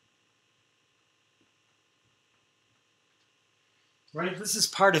 Right, this is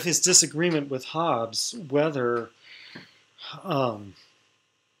part of his disagreement with Hobbes, whether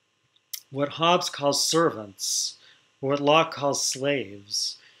what Hobbes calls servants, or what Locke calls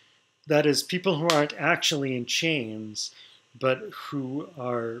slaves, that is, people who aren't actually in chains, but who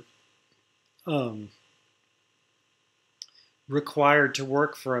are required to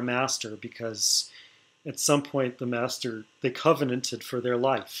work for a master because at some point the master, they covenanted for their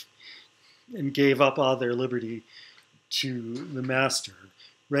life and gave up all their liberty to the master,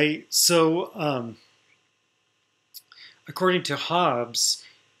 right? So according to Hobbes,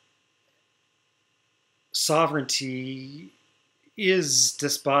 sovereignty is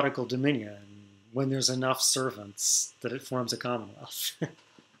despotical dominion when there's enough servants that it forms a commonwealth.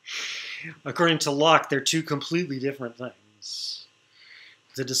 According to Locke, they're two completely different things.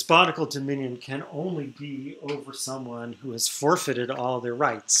 The despotical dominion can only be over someone who has forfeited all their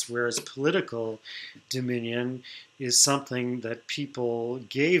rights, whereas political dominion is something that people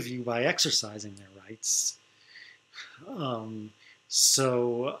gave you by exercising their rights.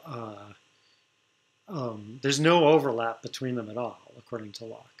 There's no overlap between them at all, according to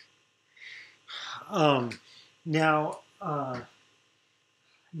Locke. Now,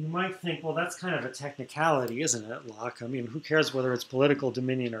 you might think, well, that's kind of a technicality, isn't it, Locke? I mean, who cares whether it's political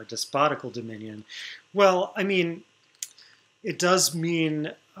dominion or despotical dominion? Well, I mean, it does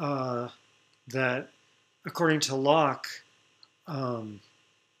mean that, according to Locke,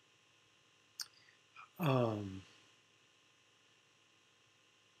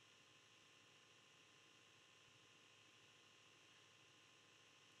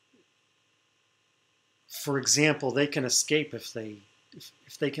 for example, they can escape if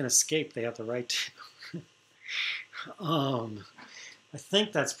they can escape, they have the right to. I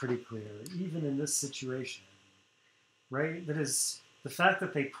think that's pretty clear, even in this situation, right? That is, the fact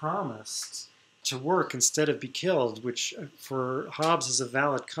that they promised to work instead of be killed, which for Hobbes is a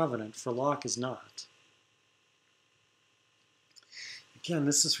valid covenant, for Locke is not. Again,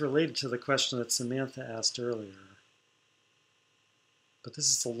 this is related to the question that Samantha asked earlier. But this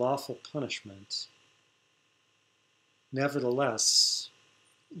is a lawful punishment. Nevertheless,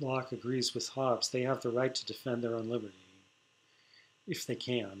 Locke agrees with Hobbes. They have the right to defend their own liberty, if they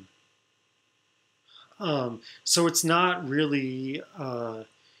can. So it's not really,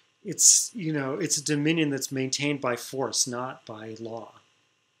 it's a dominion that's maintained by force, not by law.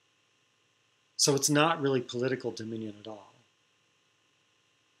 So it's not really political dominion at all.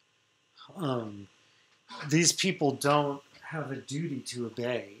 These people don't have a duty to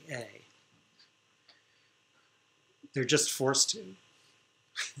obey, They're just forced to.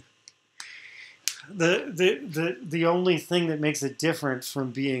 The only thing that makes it different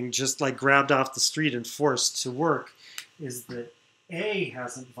from being just like grabbed off the street and forced to work is that A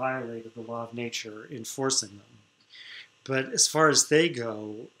hasn't violated the law of nature in forcing them. But as far as they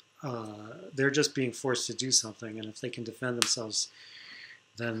go, they're just being forced to do something, and if they can defend themselves,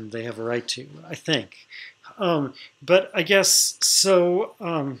 then they have a right to, I think. But I guess so.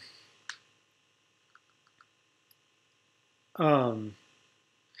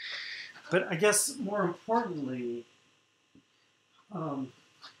 But I guess more importantly,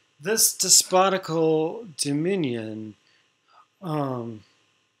 this despotical dominion, although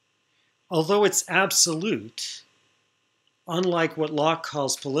it's absolute, unlike what Locke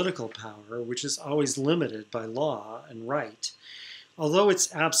calls political power, which is always limited by law and right, although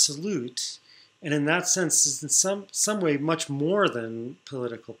it's absolute, and in that sense is in some way much more than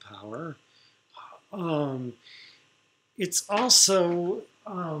political power, it's also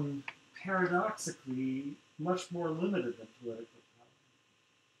paradoxically much more limited than political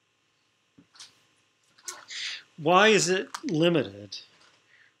power. Why is it limited?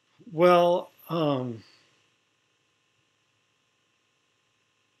 Well,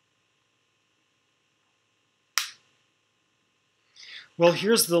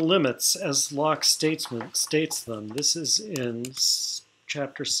 here's the limits as Locke states them. This is in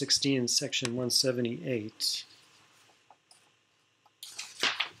chapter 16, section 178.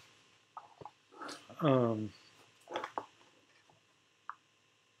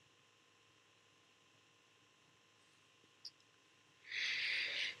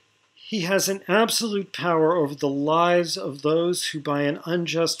 He has an absolute power over the lives of those who by an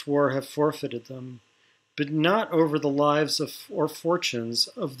unjust war have forfeited them, but not over the lives or fortunes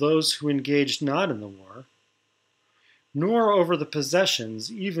of those who engaged not in the war, nor over the possessions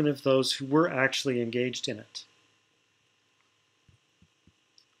even of those who were actually engaged in it.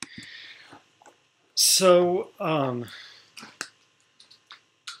 So,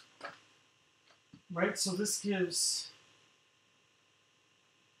 right, so this gives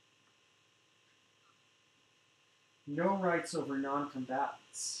no rights over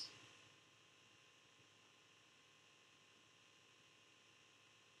non-combatants.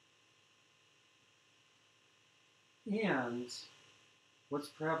 And what's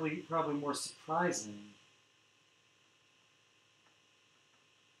probably more surprising,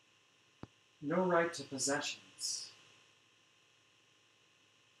 no right to possessions.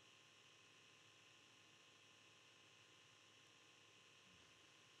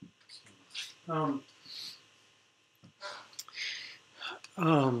 Um,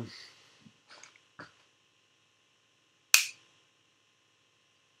 um,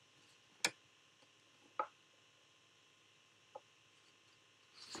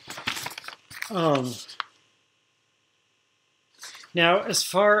 um, now, as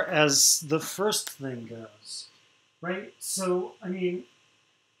far as the first thing goes, right? So, I mean,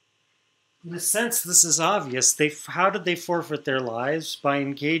 in a sense, this is obvious. How did they forfeit their lives? By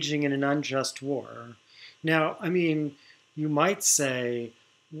engaging in an unjust war. Now, I mean, you might say,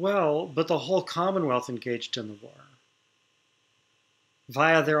 well, but the whole Commonwealth engaged in the war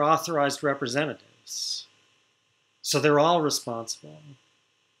via their authorized representatives. So they're all responsible.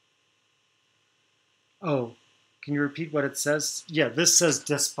 Oh, can you repeat what it says? Yeah, this says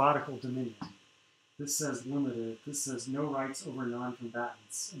despotical dominion. This says limited. This says no rights over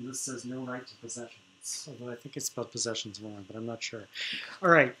non-combatants. And this says no right to possessions. Although I think it's spelled possessions wrong, but I'm not sure. All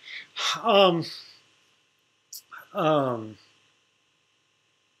right.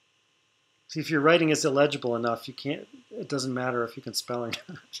 See, if your writing is illegible enough, you can't. It doesn't matter if you can spell or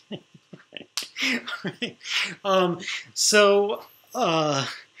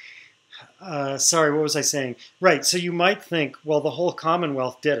not. Sorry, what was I saying? Right. So you might think, well, the whole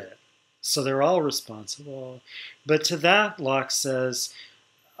Commonwealth did it, so they're all responsible. But to that, Locke says,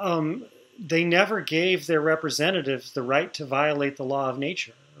 they never gave their representatives the right to violate the law of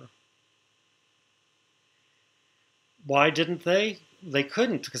nature. Why didn't they? They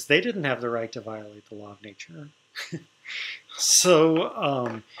couldn't, because they didn't have the right to violate the law of nature.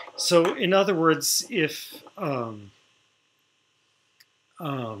 So in other words, if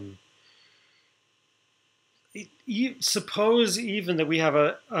suppose even that we have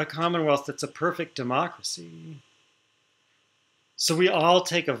a commonwealth that's a perfect democracy, so we all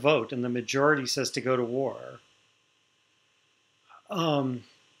take a vote and the majority says to go to war.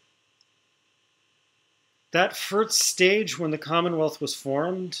 That first stage when the Commonwealth was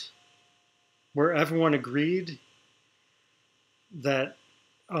formed, where everyone agreed that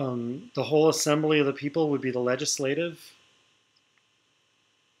the whole assembly of the people would be the legislative,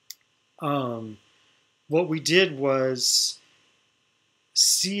 what we did was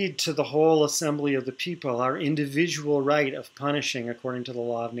cede to the whole assembly of the people our individual right of punishing according to the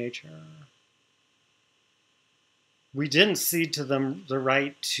law of nature. We didn't cede to them the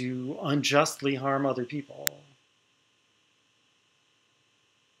right to unjustly harm other people,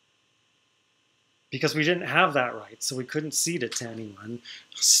 because we didn't have that right, so we couldn't cede it to anyone.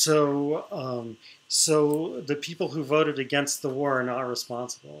 So, so the people who voted against the war are not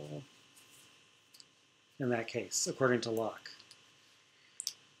responsible in that case, according to Locke.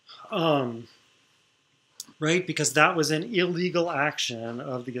 Right? Because that was an illegal action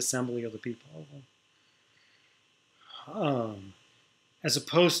of the assembly of the people. As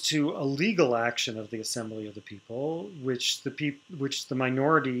opposed to a legal action of the assembly of the people, which the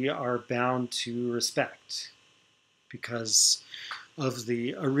minority are bound to respect because of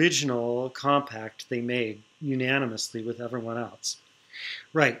the original compact they made unanimously with everyone else.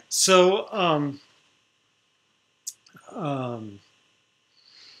 Right. So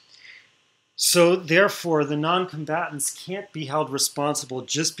so therefore, the non-combatants can't be held responsible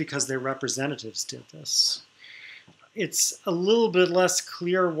just because their representatives did this. It's a little bit less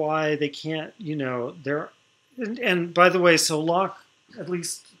clear why they can't, and by the way, so Locke, at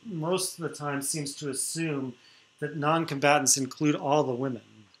least most of the time, seems to assume that non-combatants include all the women.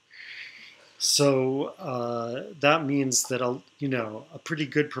 So that means that a pretty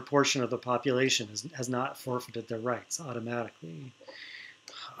good proportion of the population has not forfeited their rights automatically.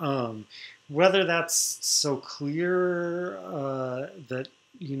 Whether that's so clear that,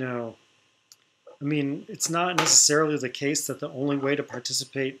 I mean, it's not necessarily the case that the only way to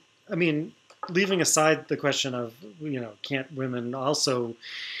participate, I mean, leaving aside the question of, can't women also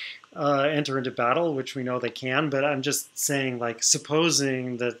enter into battle, which we know they can, but I'm just saying, like,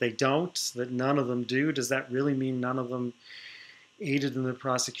 supposing that they don't, that none of them do, does that really mean none of them aided in the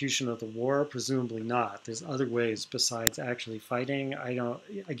prosecution of the war? Presumably not. There's other ways besides actually fighting.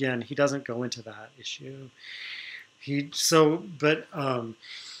 Again, he doesn't go into that issue.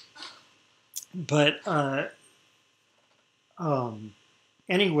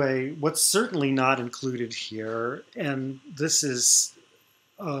 Anyway, what's certainly not included here, and this is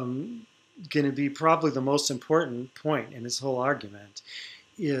going to be probably the most important point in his whole argument,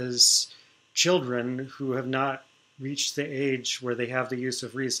 is children who have not reached the age where they have the use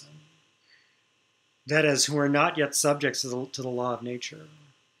of reason. That is, who are not yet subjects to the law of nature.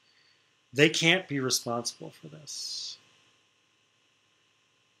 They can't be responsible for this.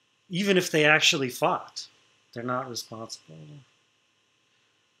 Even if they actually fought, they're not responsible.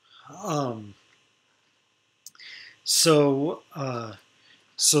 So,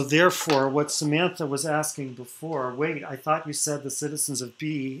 so therefore, what Samantha was asking before, wait, I thought you said the citizens of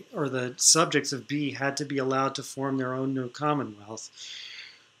B, or the subjects of B, had to be allowed to form their own new commonwealth.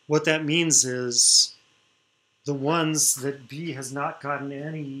 What that means is the ones that B has not gotten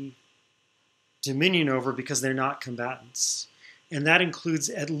any dominion over because they're not combatants. And that includes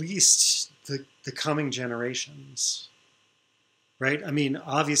at least the coming generations. Right? I mean,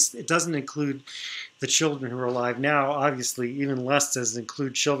 obviously, it doesn't include the children who are alive now. Obviously, even less does it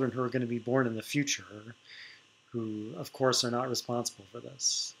include children who are going to be born in the future, who, of course, are not responsible for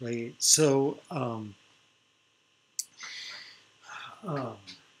this. Right? So,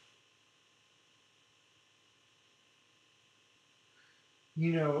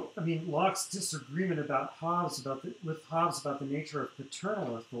 you know, I mean, Locke's disagreement about with Hobbes about the nature of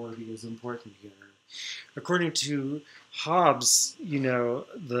paternal authority is important here. According to Hobbes, you know,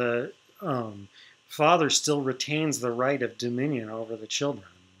 the father still retains the right of dominion over the children.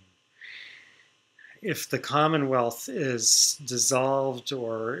 If the commonwealth is dissolved,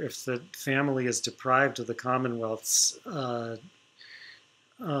 or if the family is deprived of the commonwealth's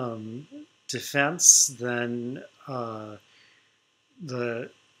defense, then the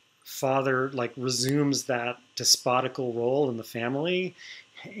father like resumes that despotical role in the family,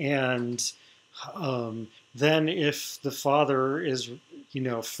 and then if the father is, you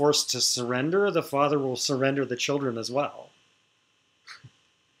know, forced to surrender, the father will surrender the children as well.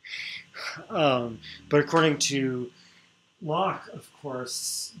 But according to Locke, of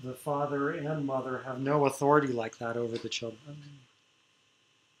course, the father and mother have no authority like that over the children.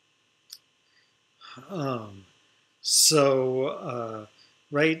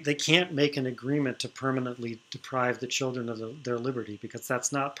 Right, they can't make an agreement to permanently deprive the children of their liberty, because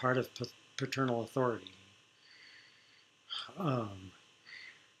that's not part of paternal authority.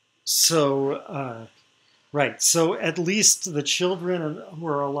 Right, so at least the children who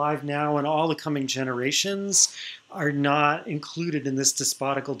are alive now and all the coming generations are not included in this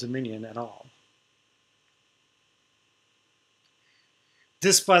despotical dominion at all.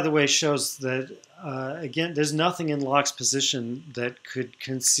 This, by the way, shows that, again, there's nothing in Locke's position that could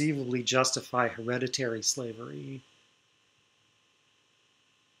conceivably justify hereditary slavery.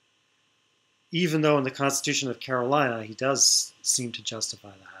 Even though in the Constitution of Carolina, he does seem to justify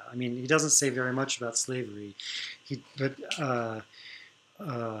that. I mean, he doesn't say very much about slavery. But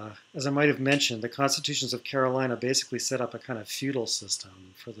as I might have mentioned, the Constitutions of Carolina basically set up a kind of feudal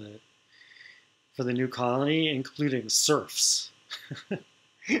system for the new colony, including serfs.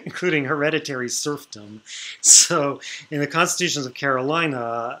 Including hereditary serfdom. So in the Constitutions of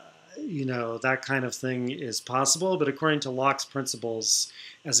Carolina, you know, that kind of thing is possible, but according to Locke's principles,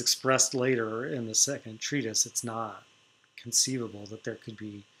 as expressed later in the second treatise, it's not conceivable that there could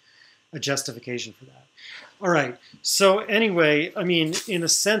be a justification for that. All right, so anyway, I mean, in a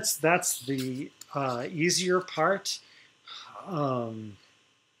sense, that's the easier part.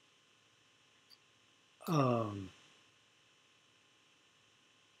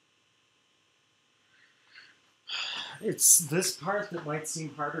 It's this part that might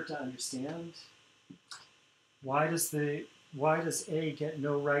seem harder to understand. Why does A get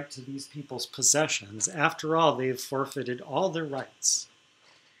no right to these people's possessions? After all, they've forfeited all their rights.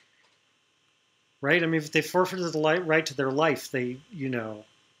 Right? I mean, if they forfeited the right to their life, they, you know,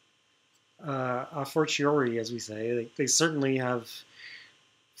 a fortiori, as we say, they certainly have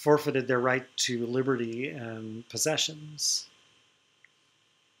forfeited their right to liberty and possessions.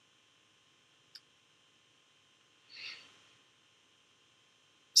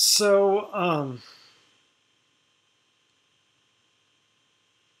 So,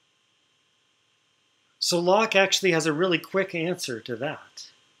 so Locke actually has a really quick answer to that.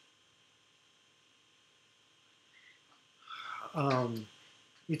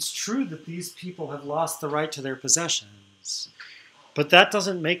 It's true that these people have lost the right to their possessions, but that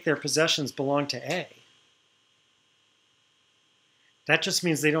doesn't make their possessions belong to A. That just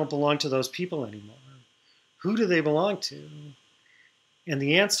means they don't belong to those people anymore. Who do they belong to? And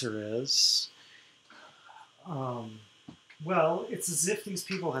the answer is, well, it's as if these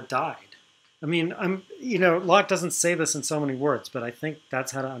people had died. I mean, you know, Locke doesn't say this in so many words, but I think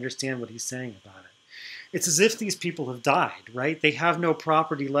that's how to understand what he's saying about it. It's as if these people have died, right? They have no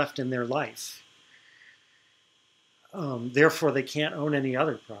property left in their life. Therefore, they can't own any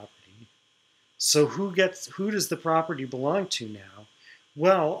other property. So who does the property belong to now?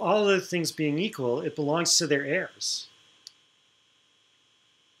 Well, all other things being equal, it belongs to their heirs.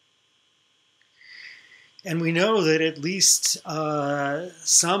 And we know that at least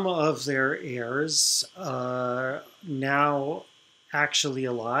some of their heirs now actually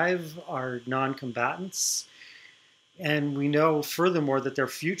alive are non-combatants. And we know furthermore that their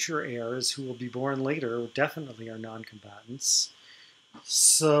future heirs who will be born later definitely are non-combatants.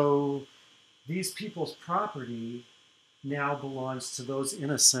 So these people's property now belongs to those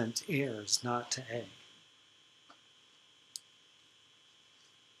innocent heirs, not to A.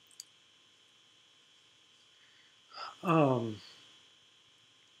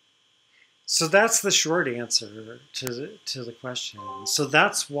 So that's the short answer to the question. So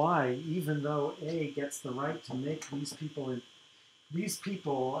that's why, even though A gets the right to make these people,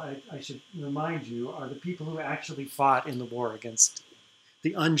 I should remind you, are the people who actually fought in the war against,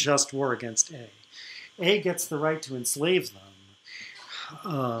 the unjust war against A. A gets the right to enslave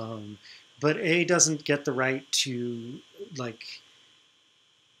them, but A doesn't get the right to, like,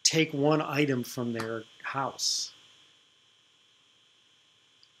 take one item from their house.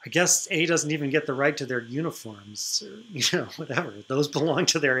 I guess A doesn't even get the right to their uniforms, or, whatever. Those belong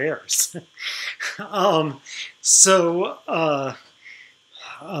to their heirs. And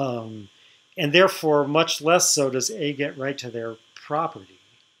therefore, much less so does A get right to their property.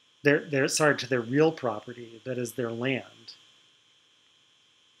 To their real property, that is their land.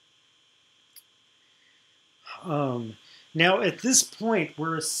 Now, at this point,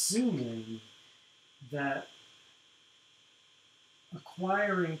 we're assuming that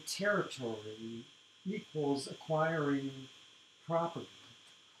acquiring territory equals acquiring property.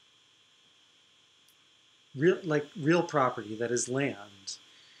 Real property, that is land.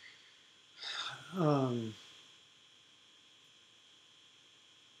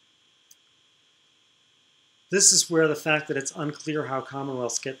 This is where the fact that it's unclear how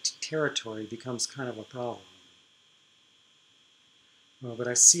commonwealths get territory becomes kind of a problem. Well, but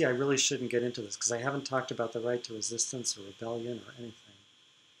I see I really shouldn't get into this because I haven't talked about the right to resistance or rebellion or anything.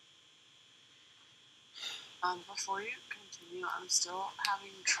 Before you continue, I'm still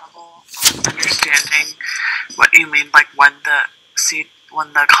having trouble understanding what you mean, like when the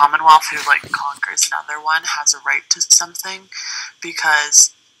Commonwealth who conquers another one has a right to something,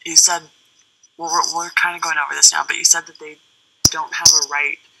 because you said, well, we're kind of going over this now, but you said that they don't have a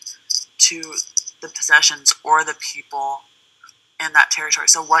right to the possessions or the people in that territory.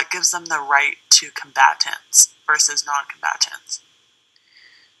 So what gives them the right to combatants versus non-combatants?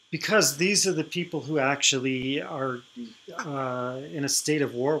 Because these are the people who actually are in a state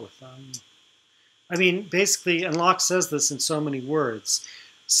of war with them. I mean, basically, and Locke says this in so many words,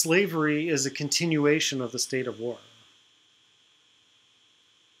 slavery is a continuation of the state of war.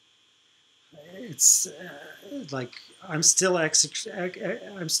 It's I'm still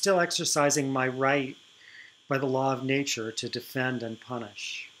exercising my right by the law of nature to defend and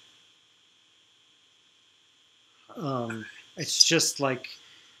punish. It's just like,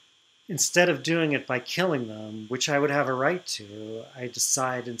 instead of doing it by killing them, which I would have a right to, I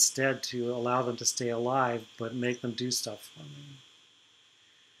decide instead to allow them to stay alive, but make them do stuff for me.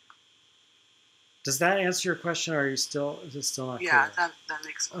 Does that answer your question, or is it still not clear? Yeah, that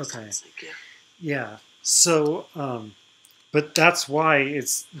makes more sense. Thank you. Yeah. So, but that's why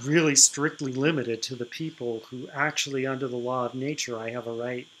it's really strictly limited to the people who actually, under the law of nature, I have a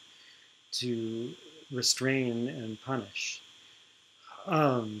right to restrain and punish.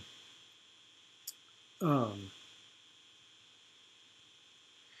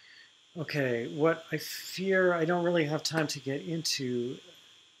 Okay, what I fear I don't really have time to get into.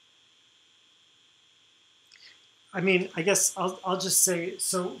 I mean, I guess I'll just say,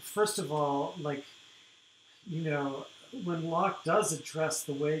 so first of all, when Locke does address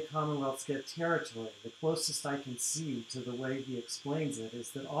the way commonwealths get territory, the closest I can see to the way he explains it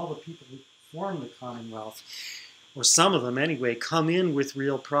is that all the people who form the commonwealth, or some of them anyway, come in with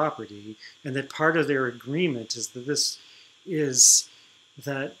real property, and that part of their agreement is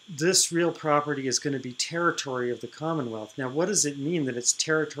that this real property is going to be territory of the Commonwealth. Now, what does it mean that it's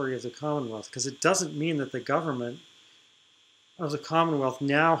territory of the Commonwealth? Because it doesn't mean that the government of the Commonwealth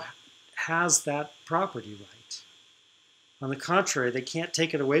now has that property right. On the contrary, they can't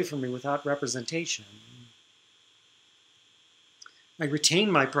take it away from me without representation. I retain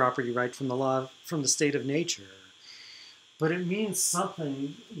my property right from the state of nature. But it means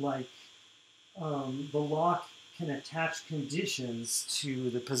something like the law can attach conditions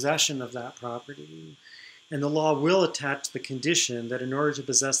to the possession of that property. And the law will attach the condition that in order to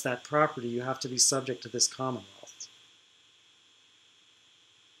possess that property, you have to be subject to this commonwealth.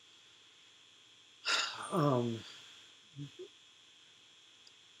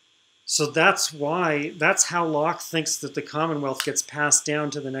 So that's how Locke thinks that the commonwealth gets passed down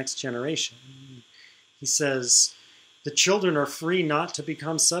to the next generation. He says, the children are free not to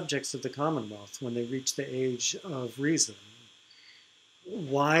become subjects of the commonwealth when they reach the age of reason.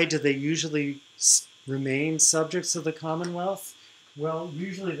 Why do they usually remain subjects of the Commonwealth? Well,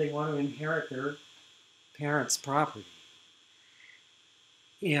 usually they want to inherit their parents' property.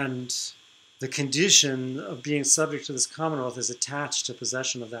 And the condition of being subject to this Commonwealth is attached to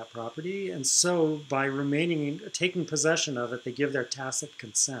possession of that property. And so by taking possession of it, they give their tacit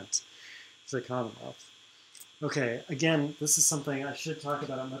consent to the Commonwealth. Okay, again, this is something I should talk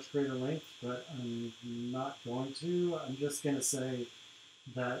about at much greater length, but I'm not going to. I'm just going to say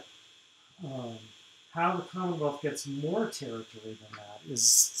that how the Commonwealth gets more territory than that is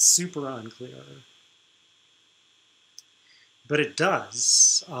super unclear. But it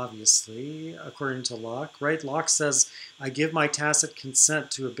does, obviously, according to Locke, right? Locke says, I give my tacit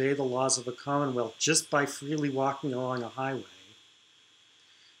consent to obey the laws of the Commonwealth just by freely walking along a highway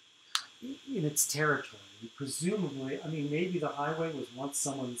in its territory. Presumably, I mean, maybe the highway was once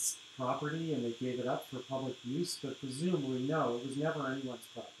someone's property and they gave it up for public use, but presumably, no, it was never anyone's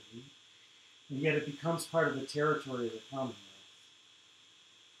property. And yet it becomes part of the territory of the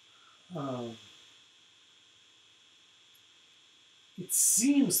Commonwealth. It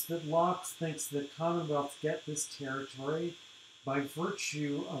seems that Locke thinks that Commonwealths get this territory by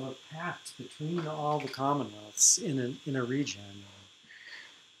virtue of a pact between all the Commonwealths in a region,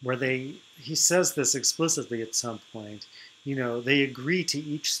 where he says this explicitly at some point, they agree to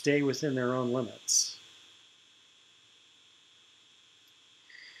each stay within their own limits.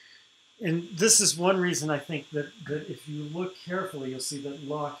 And this is one reason I think that if you look carefully, you'll see that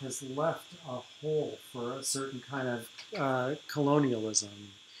Locke has left a hole for a certain kind of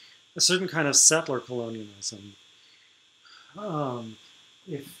colonialism, a certain kind of settler colonialism.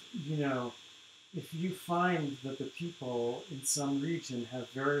 If you find that the people in some region have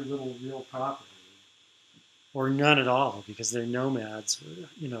very little real property, or none at all, because they're nomads, or,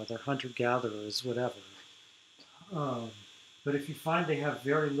 they're hunter-gatherers, whatever. But if you find they have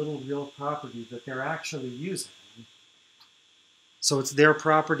very little real property that they're actually using, so it's their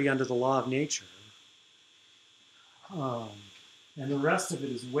property under the law of nature, and the rest of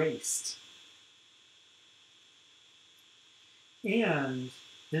it is waste. And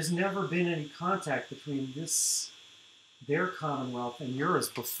there's never been any contact between their Commonwealth and yours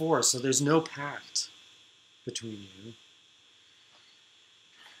before, so there's no pact between you.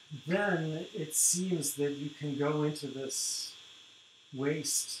 Then it seems that you can go into this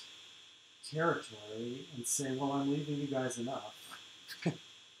waste territory and say, well, I'm leaving you guys enough,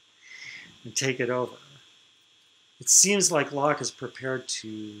 and take it over. It seems like Locke is prepared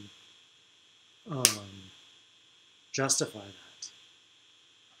to justify that.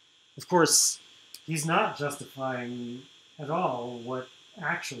 Of course, he's not justifying at all what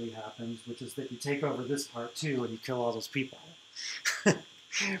actually happens, which is that you take over this part too and you kill all those people.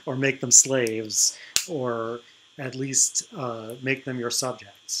 Or make them slaves, or at least make them your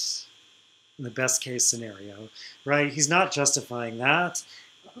subjects, in the best case scenario, right? He's not justifying that,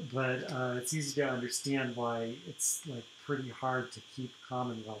 but it's easy to understand why it's like pretty hard to keep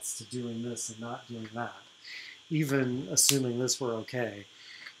commonwealths to doing this and not doing that, even assuming this were okay.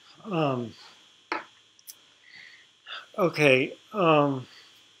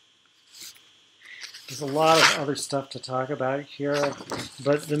 There's a lot of other stuff to talk about here,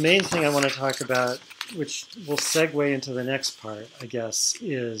 but the main thing I want to talk about, which will segue into the next part, I guess,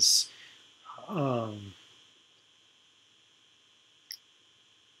 is I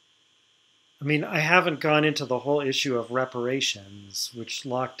haven't gone into the whole issue of reparations, which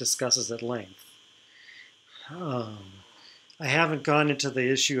Locke discusses at length. I haven't gone into the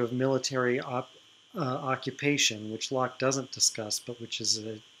issue of military occupation, which Locke doesn't discuss, but which is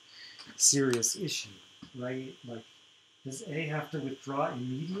a serious issue, right? Like, does A have to withdraw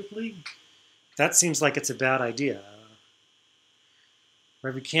immediately? That seems like it's a bad idea.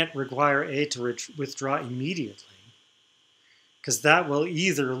 Right? We can't require A to withdraw immediately, because that will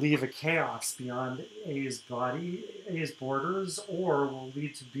either leave a chaos beyond A's borders, or will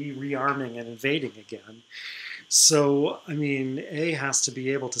lead to B rearming and invading again. So, A has to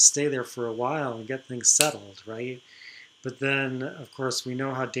be able to stay there for a while and get things settled, right? But then, of course, we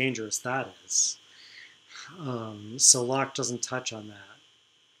know how dangerous that is. So Locke doesn't touch on that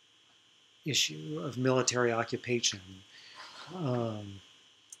issue of military occupation. And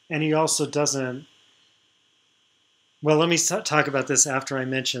he also doesn't... Well, let me talk about this after I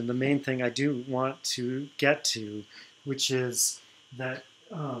mention the main thing I do want to get to, which is that...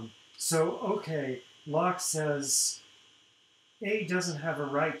 Locke says A doesn't have a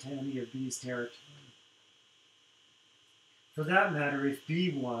right to any of B's territory. For that matter, if B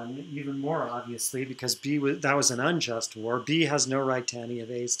won, even more obviously, because that was an unjust war, B has no right to any of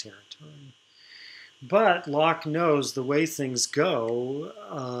A's territory. But Locke knows the way things go,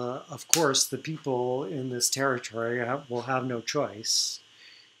 a of course, the people in this territory will have no choice,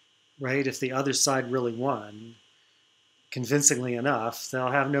 right? If the other side really won, convincingly enough,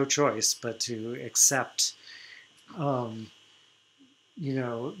 they'll have no choice but to accept, the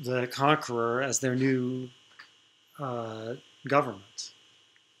conqueror as their new government.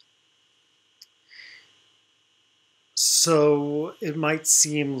 So it might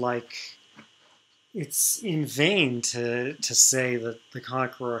seem like it's in vain to say that the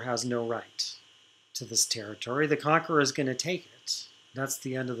conqueror has no right to this territory. The conqueror is going to take it. That's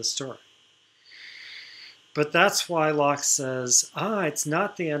the end of the story. But that's why Locke says, it's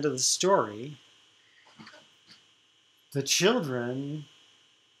not the end of the story. The children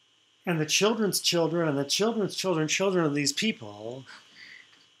and the children's children and the children's children of these people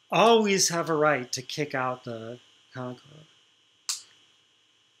always have a right to kick out the conqueror.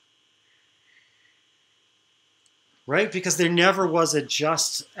 Right? Because there never was a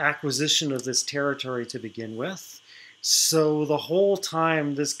just acquisition of this territory to begin with. So the whole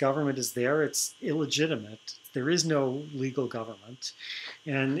time this government is there, it's illegitimate. There is no legal government.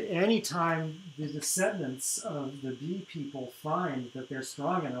 And anytime the descendants of the B people find that they're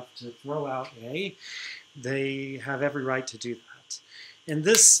strong enough to throw out A, they have every right to do that. And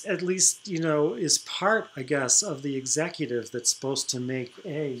this, at least, is part, I guess, of the executive that's supposed to make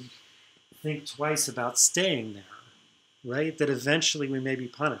A think twice about staying there, right? That eventually we may be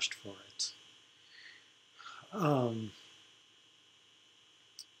punished for it.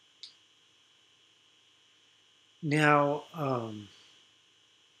 Now,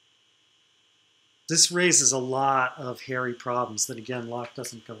 this raises a lot of hairy problems that, again, Locke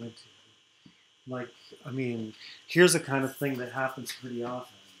doesn't go into. Like, here's a kind of thing that happens pretty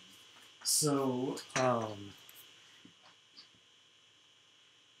often. So,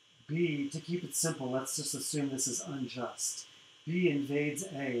 B, to keep it simple, let's just assume this is unjust. B invades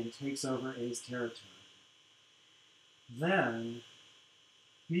A and takes over A's territory. Then,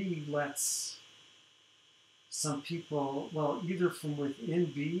 B lets some people, either from within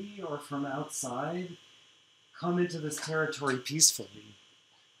B or from outside, come into this territory peacefully.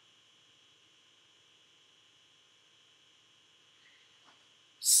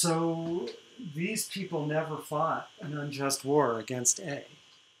 So these people never fought an unjust war against A.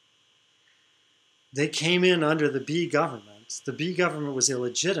 They came in under the B government. The B government was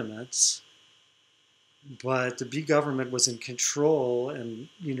illegitimate, but the B government was in control and,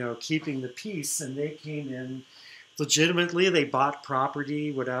 keeping the peace, and they came in legitimately. They bought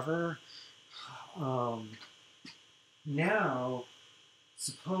property, whatever. Now,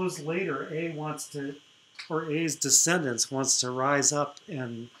 suppose later A wants to, or A's descendants wants to rise up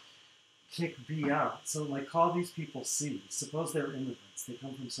and kick B out. So, call these people C. Suppose they're immigrants. They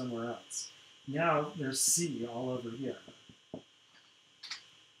come from somewhere else. Now there's C all over here.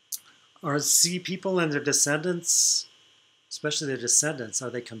 Are C people and their descendants, especially their descendants, are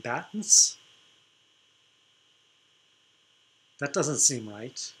they combatants? That doesn't seem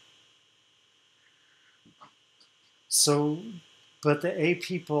right. So, but the A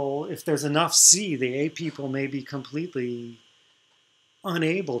people, if there's enough C, the A people may be completely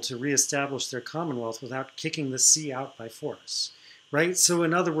unable to reestablish their commonwealth without kicking the C out by force, right? So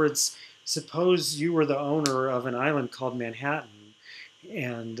in other words, suppose you were the owner of an island called Manhattan,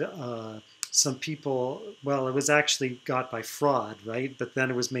 and some people, it was actually got by fraud, right? But then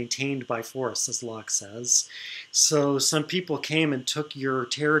it was maintained by force, as Locke says. So some people came and took your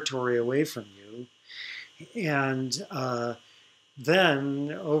territory away from you. And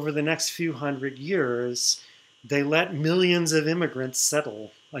then, over the next few hundred years, they let millions of immigrants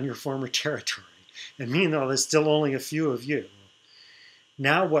settle on your former territory. And meanwhile, there's still only a few of you.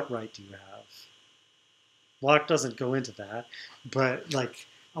 Now what right do you have? Locke doesn't go into that, but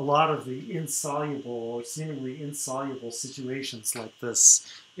a lot of the insoluble, seemingly insoluble situations like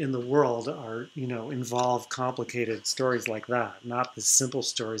this in the world are, involve complicated stories like that, not the simple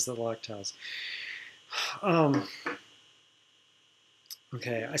stories that Locke tells.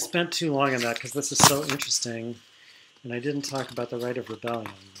 Okay, I spent too long on that because this is so interesting, and I didn't talk about the right of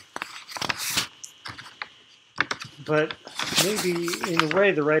rebellion. But maybe, in a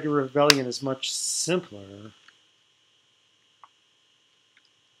way, the right of rebellion is much simpler.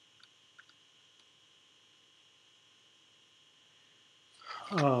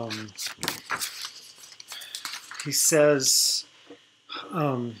 He says,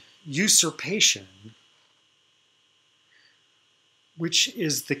 usurpation, which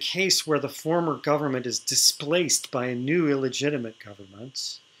is the case where the former government is displaced by a new illegitimate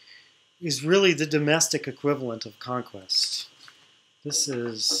government, is really the domestic equivalent of conquest. This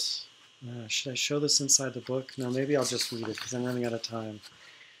is, should I show this inside the book? No, maybe I'll just read it because I'm running out of time.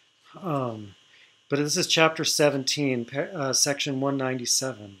 But this is chapter 17, section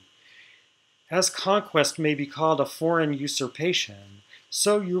 197. As conquest may be called a foreign usurpation,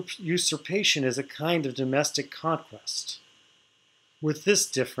 so usurpation is a kind of domestic conquest. With this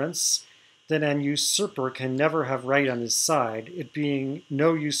difference, that an usurper can never have right on his side, it being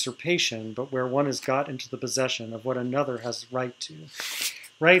no usurpation, but where one has got into the possession of what another has right to.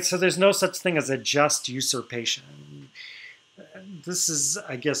 Right? So there's no such thing as a just usurpation. This is,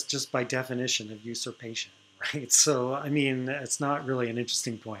 I guess, just by definition of usurpation, right? So, I mean, it's not really an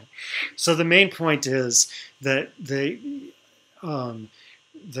interesting point. So the main point is that the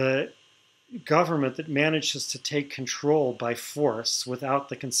government that manages to take control by force without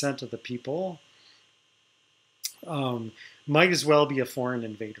the consent of the people might as well be a foreign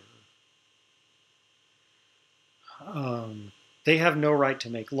invader. They have no right to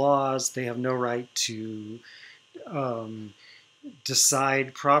make laws. They have no right to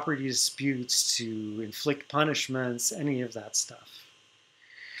decide property disputes, to inflict punishments, any of that stuff.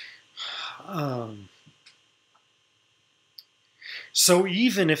 So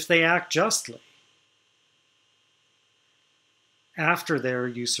even if they act justly after their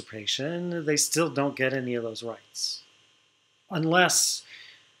usurpation, they still don't get any of those rights. Unless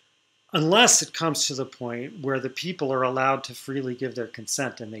it comes to the point where the people are allowed to freely give their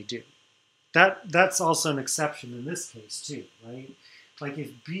consent, and they do. That's also an exception in this case too, right? Like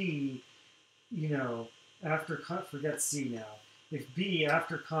if B, forget C now. If B,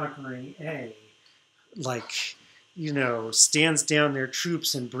 after conquering A, stands down their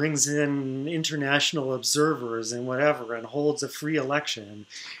troops and brings in international observers and whatever and holds a free election,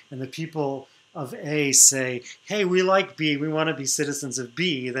 and the people of A say, hey, we like B, we want to be citizens of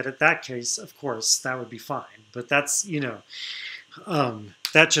B, that at that case, of course, that would be fine. But that's,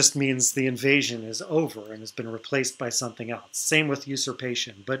 that just means the invasion is over and has been replaced by something else. Same with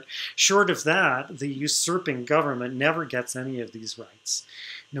usurpation. But short of that, the usurping government never gets any of these rights,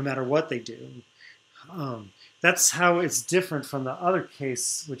 no matter what they do. That's how it's different from the other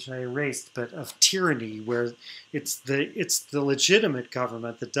case, which I erased, but of tyranny, where it's the legitimate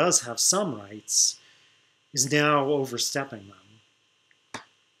government that does have some rights is now overstepping them.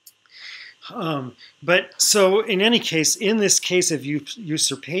 But so in any case, in this case of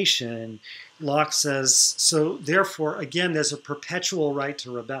usurpation, Locke says, so therefore, again, there's a perpetual right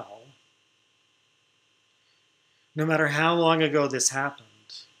to rebel, no matter how long ago this happened.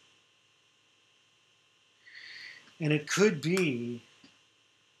 And it could be,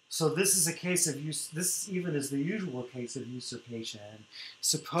 so this is a case of this even is the usual case of usurpation.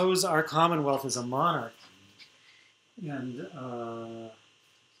 Suppose our commonwealth is a monarchy, and let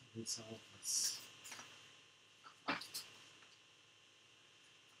me solve this.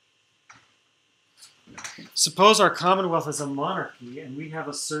 Suppose our commonwealth is a monarchy, and we have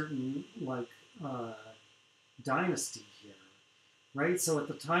a certain dynasty here, right? So at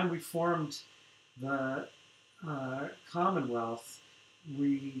the time we formed the Commonwealth,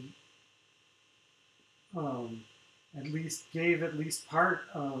 we gave at least part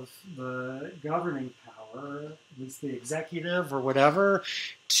of the governing power, at least the executive or whatever,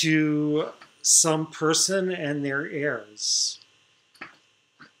 to some person and their heirs.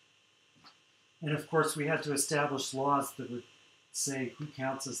 And of course, we had to establish laws that would say who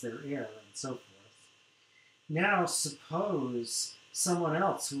counts as their heir and so forth. Now, suppose someone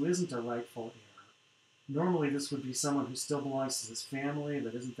else who isn't a rightful heir, normally this would be someone who still belongs to this family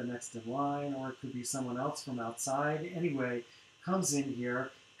that isn't the next in line, or it could be someone else from outside. Anyway, comes in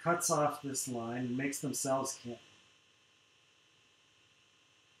here, cuts off this line, and makes themselves king.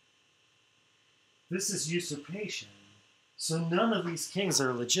 This is usurpation. So none of these kings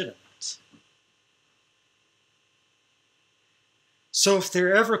are legitimate. So if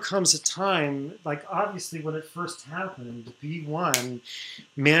there ever comes a time, like obviously when it first happened, B1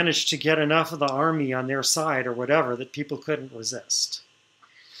 managed to get enough of the army on their side or whatever that people couldn't resist.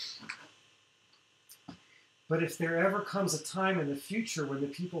 But if there ever comes a time in the future when the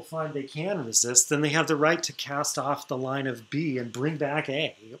people find they can resist, then they have the right to cast off the line of B and bring back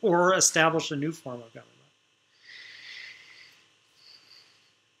A, or establish a new form of government.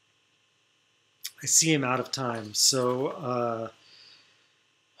 I see I'm out of time, so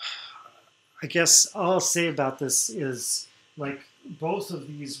I guess all I'll say about this is, like, both of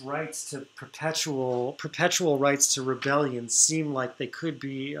these rights to perpetual rights to rebellion seem like they could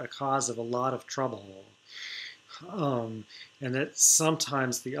be a cause of a lot of trouble. And that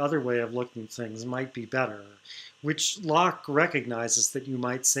sometimes the other way of looking at things might be better, which Locke recognizes that you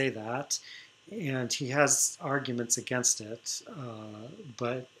might say that, and he has arguments against it.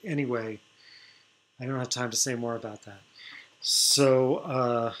 But anyway, I don't have time to say more about that.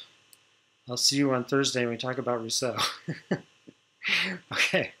 So, I'll see you on Thursday when we talk about Rousseau.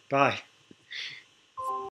 Okay, bye.